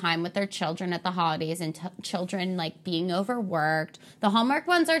more time with their children at the holidays and children like being overworked. The Hallmark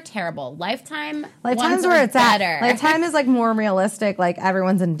ones are terrible. Lifetime's where it's better. At. Lifetime is like more realistic, like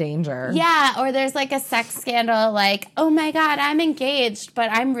everyone's in danger. Yeah, or there's like a sex scandal like, oh my God, I'm engaged, but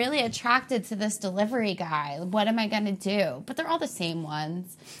I'm really attracted to this delivery guy. What am I gonna do? But they're all the same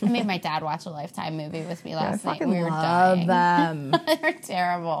ones. I made my dad watch a Lifetime movie with me last night. We were dying. Them. They're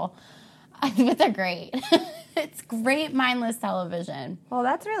terrible, but they're great. It's great mindless television. Well,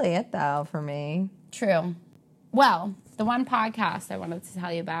 that's really it, though, for me. True. Well, the one podcast I wanted to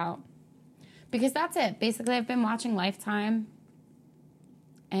tell you about, because that's it. Basically, I've been watching Lifetime,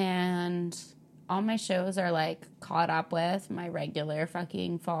 and all my shows are like caught up with my regular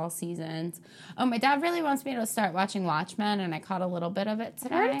fucking fall seasons. Oh, my dad really wants me to start watching Watchmen, and I caught a little bit of it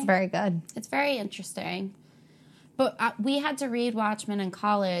today. I heard it's very good. It's very interesting. But we had to read Watchmen in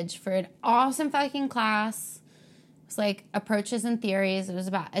college for an awesome fucking class. It was like approaches and theories. It was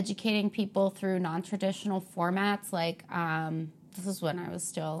about educating people through non-traditional formats. Like, this is when I was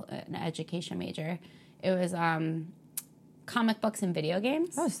still an education major. It was comic books and video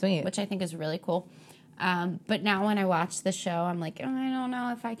games. Oh, sweet. Which I think is really cool. But now when I watch the show, I'm like, oh, I don't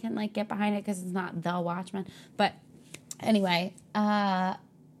know if I can like get behind it because it's not The Watchmen. But anyway, the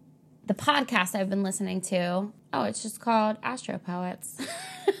podcast I've been listening to, it's just called Astro Poets.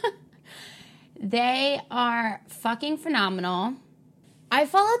 They are fucking phenomenal. I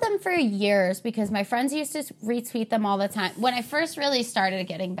followed them for years because my friends used to retweet them all the time. When I first really started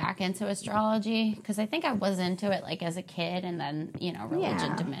getting back into astrology, because I think I was into it like as a kid, and then,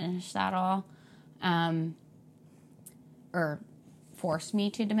 religion diminished that all. Or forced me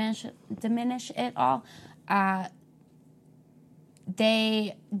to diminish it all.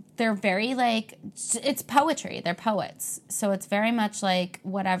 They're very like, it's poetry. They're poets. So it's very much like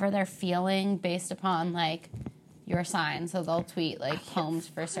whatever they're feeling based upon like your sign. So they'll tweet like poems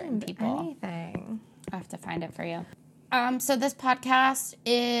for certain people. Anything. I have to find it for you. So this podcast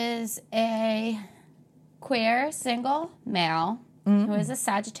is a queer single male who is a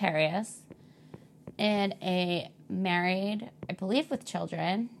Sagittarius. in a married, I believe with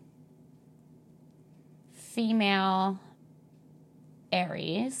children, female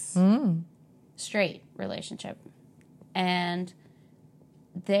Aries, straight relationship. And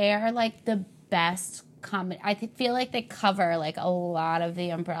they're like the best I feel like they cover like a lot of the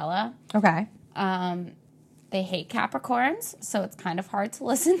umbrella. Okay. They hate Capricorns, so it's kind of hard to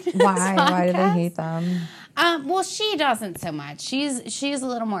listen to. Why? Why do they hate them? Well, she doesn't so much. She's a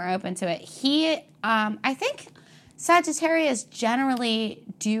little more open to it. I think Sagittarius generally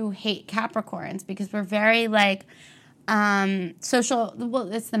do hate Capricorns because we're very like social.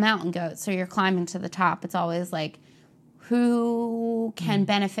 Well, it's the mountain goat, so you're climbing to the top. It's always like who can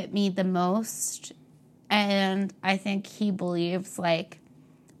benefit me the most, and I think he believes like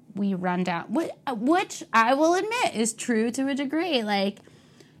we run down, which I will admit is true to a degree. Like,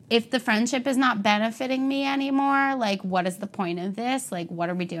 if the friendship is not benefiting me anymore, like, what is the point of this? Like, what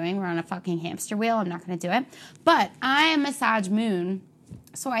are we doing? We're on a fucking hamster wheel. I'm not going to do it. But I am a Sag moon,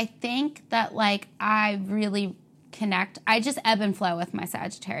 so I think that, like, I really connect. I just ebb and flow with my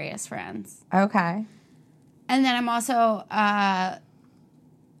Sagittarius friends. Okay. And then I'm also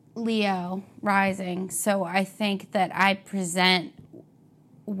Leo rising, so I think that I present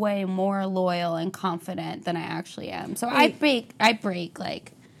way more loyal and confident than I actually am. So I break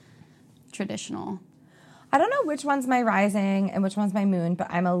like traditional. I don't know which one's my rising and which one's my moon, but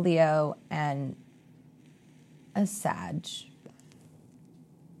I'm a Leo and a Sag.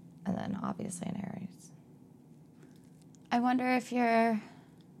 And then obviously an Aries. I wonder if you're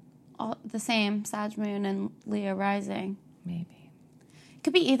all the same, Sag moon and Leo rising. Maybe. It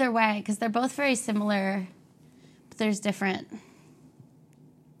could be either way because they're both very similar, but there's different.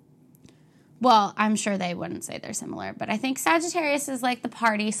 Well, I'm sure they wouldn't say they're similar, but I think Sagittarius is like the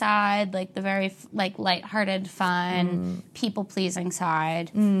party side, like the very like lighthearted, fun, people-pleasing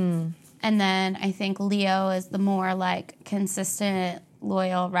side. And then I think Leo is the more like consistent,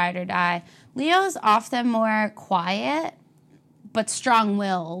 loyal, ride or die. Leo is often more quiet, but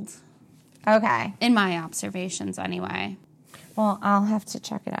strong-willed. Okay. In my observations, anyway. Well, I'll have to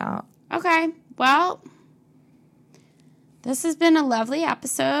check it out. Okay. Well, this has been a lovely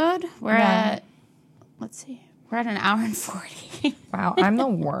episode. We're at an hour and 40. Wow, I'm the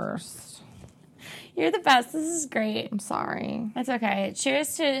worst. You're the best. This is great. I'm sorry. That's okay.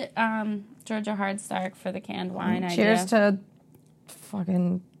 Cheers to Georgia Hardstark for the canned wine idea. Cheers to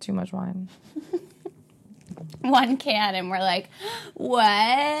fucking too much wine. One can, and we're like,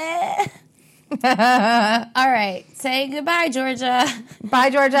 what? All right. Say goodbye, Georgia.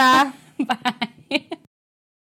 Bye, Georgia. Bye.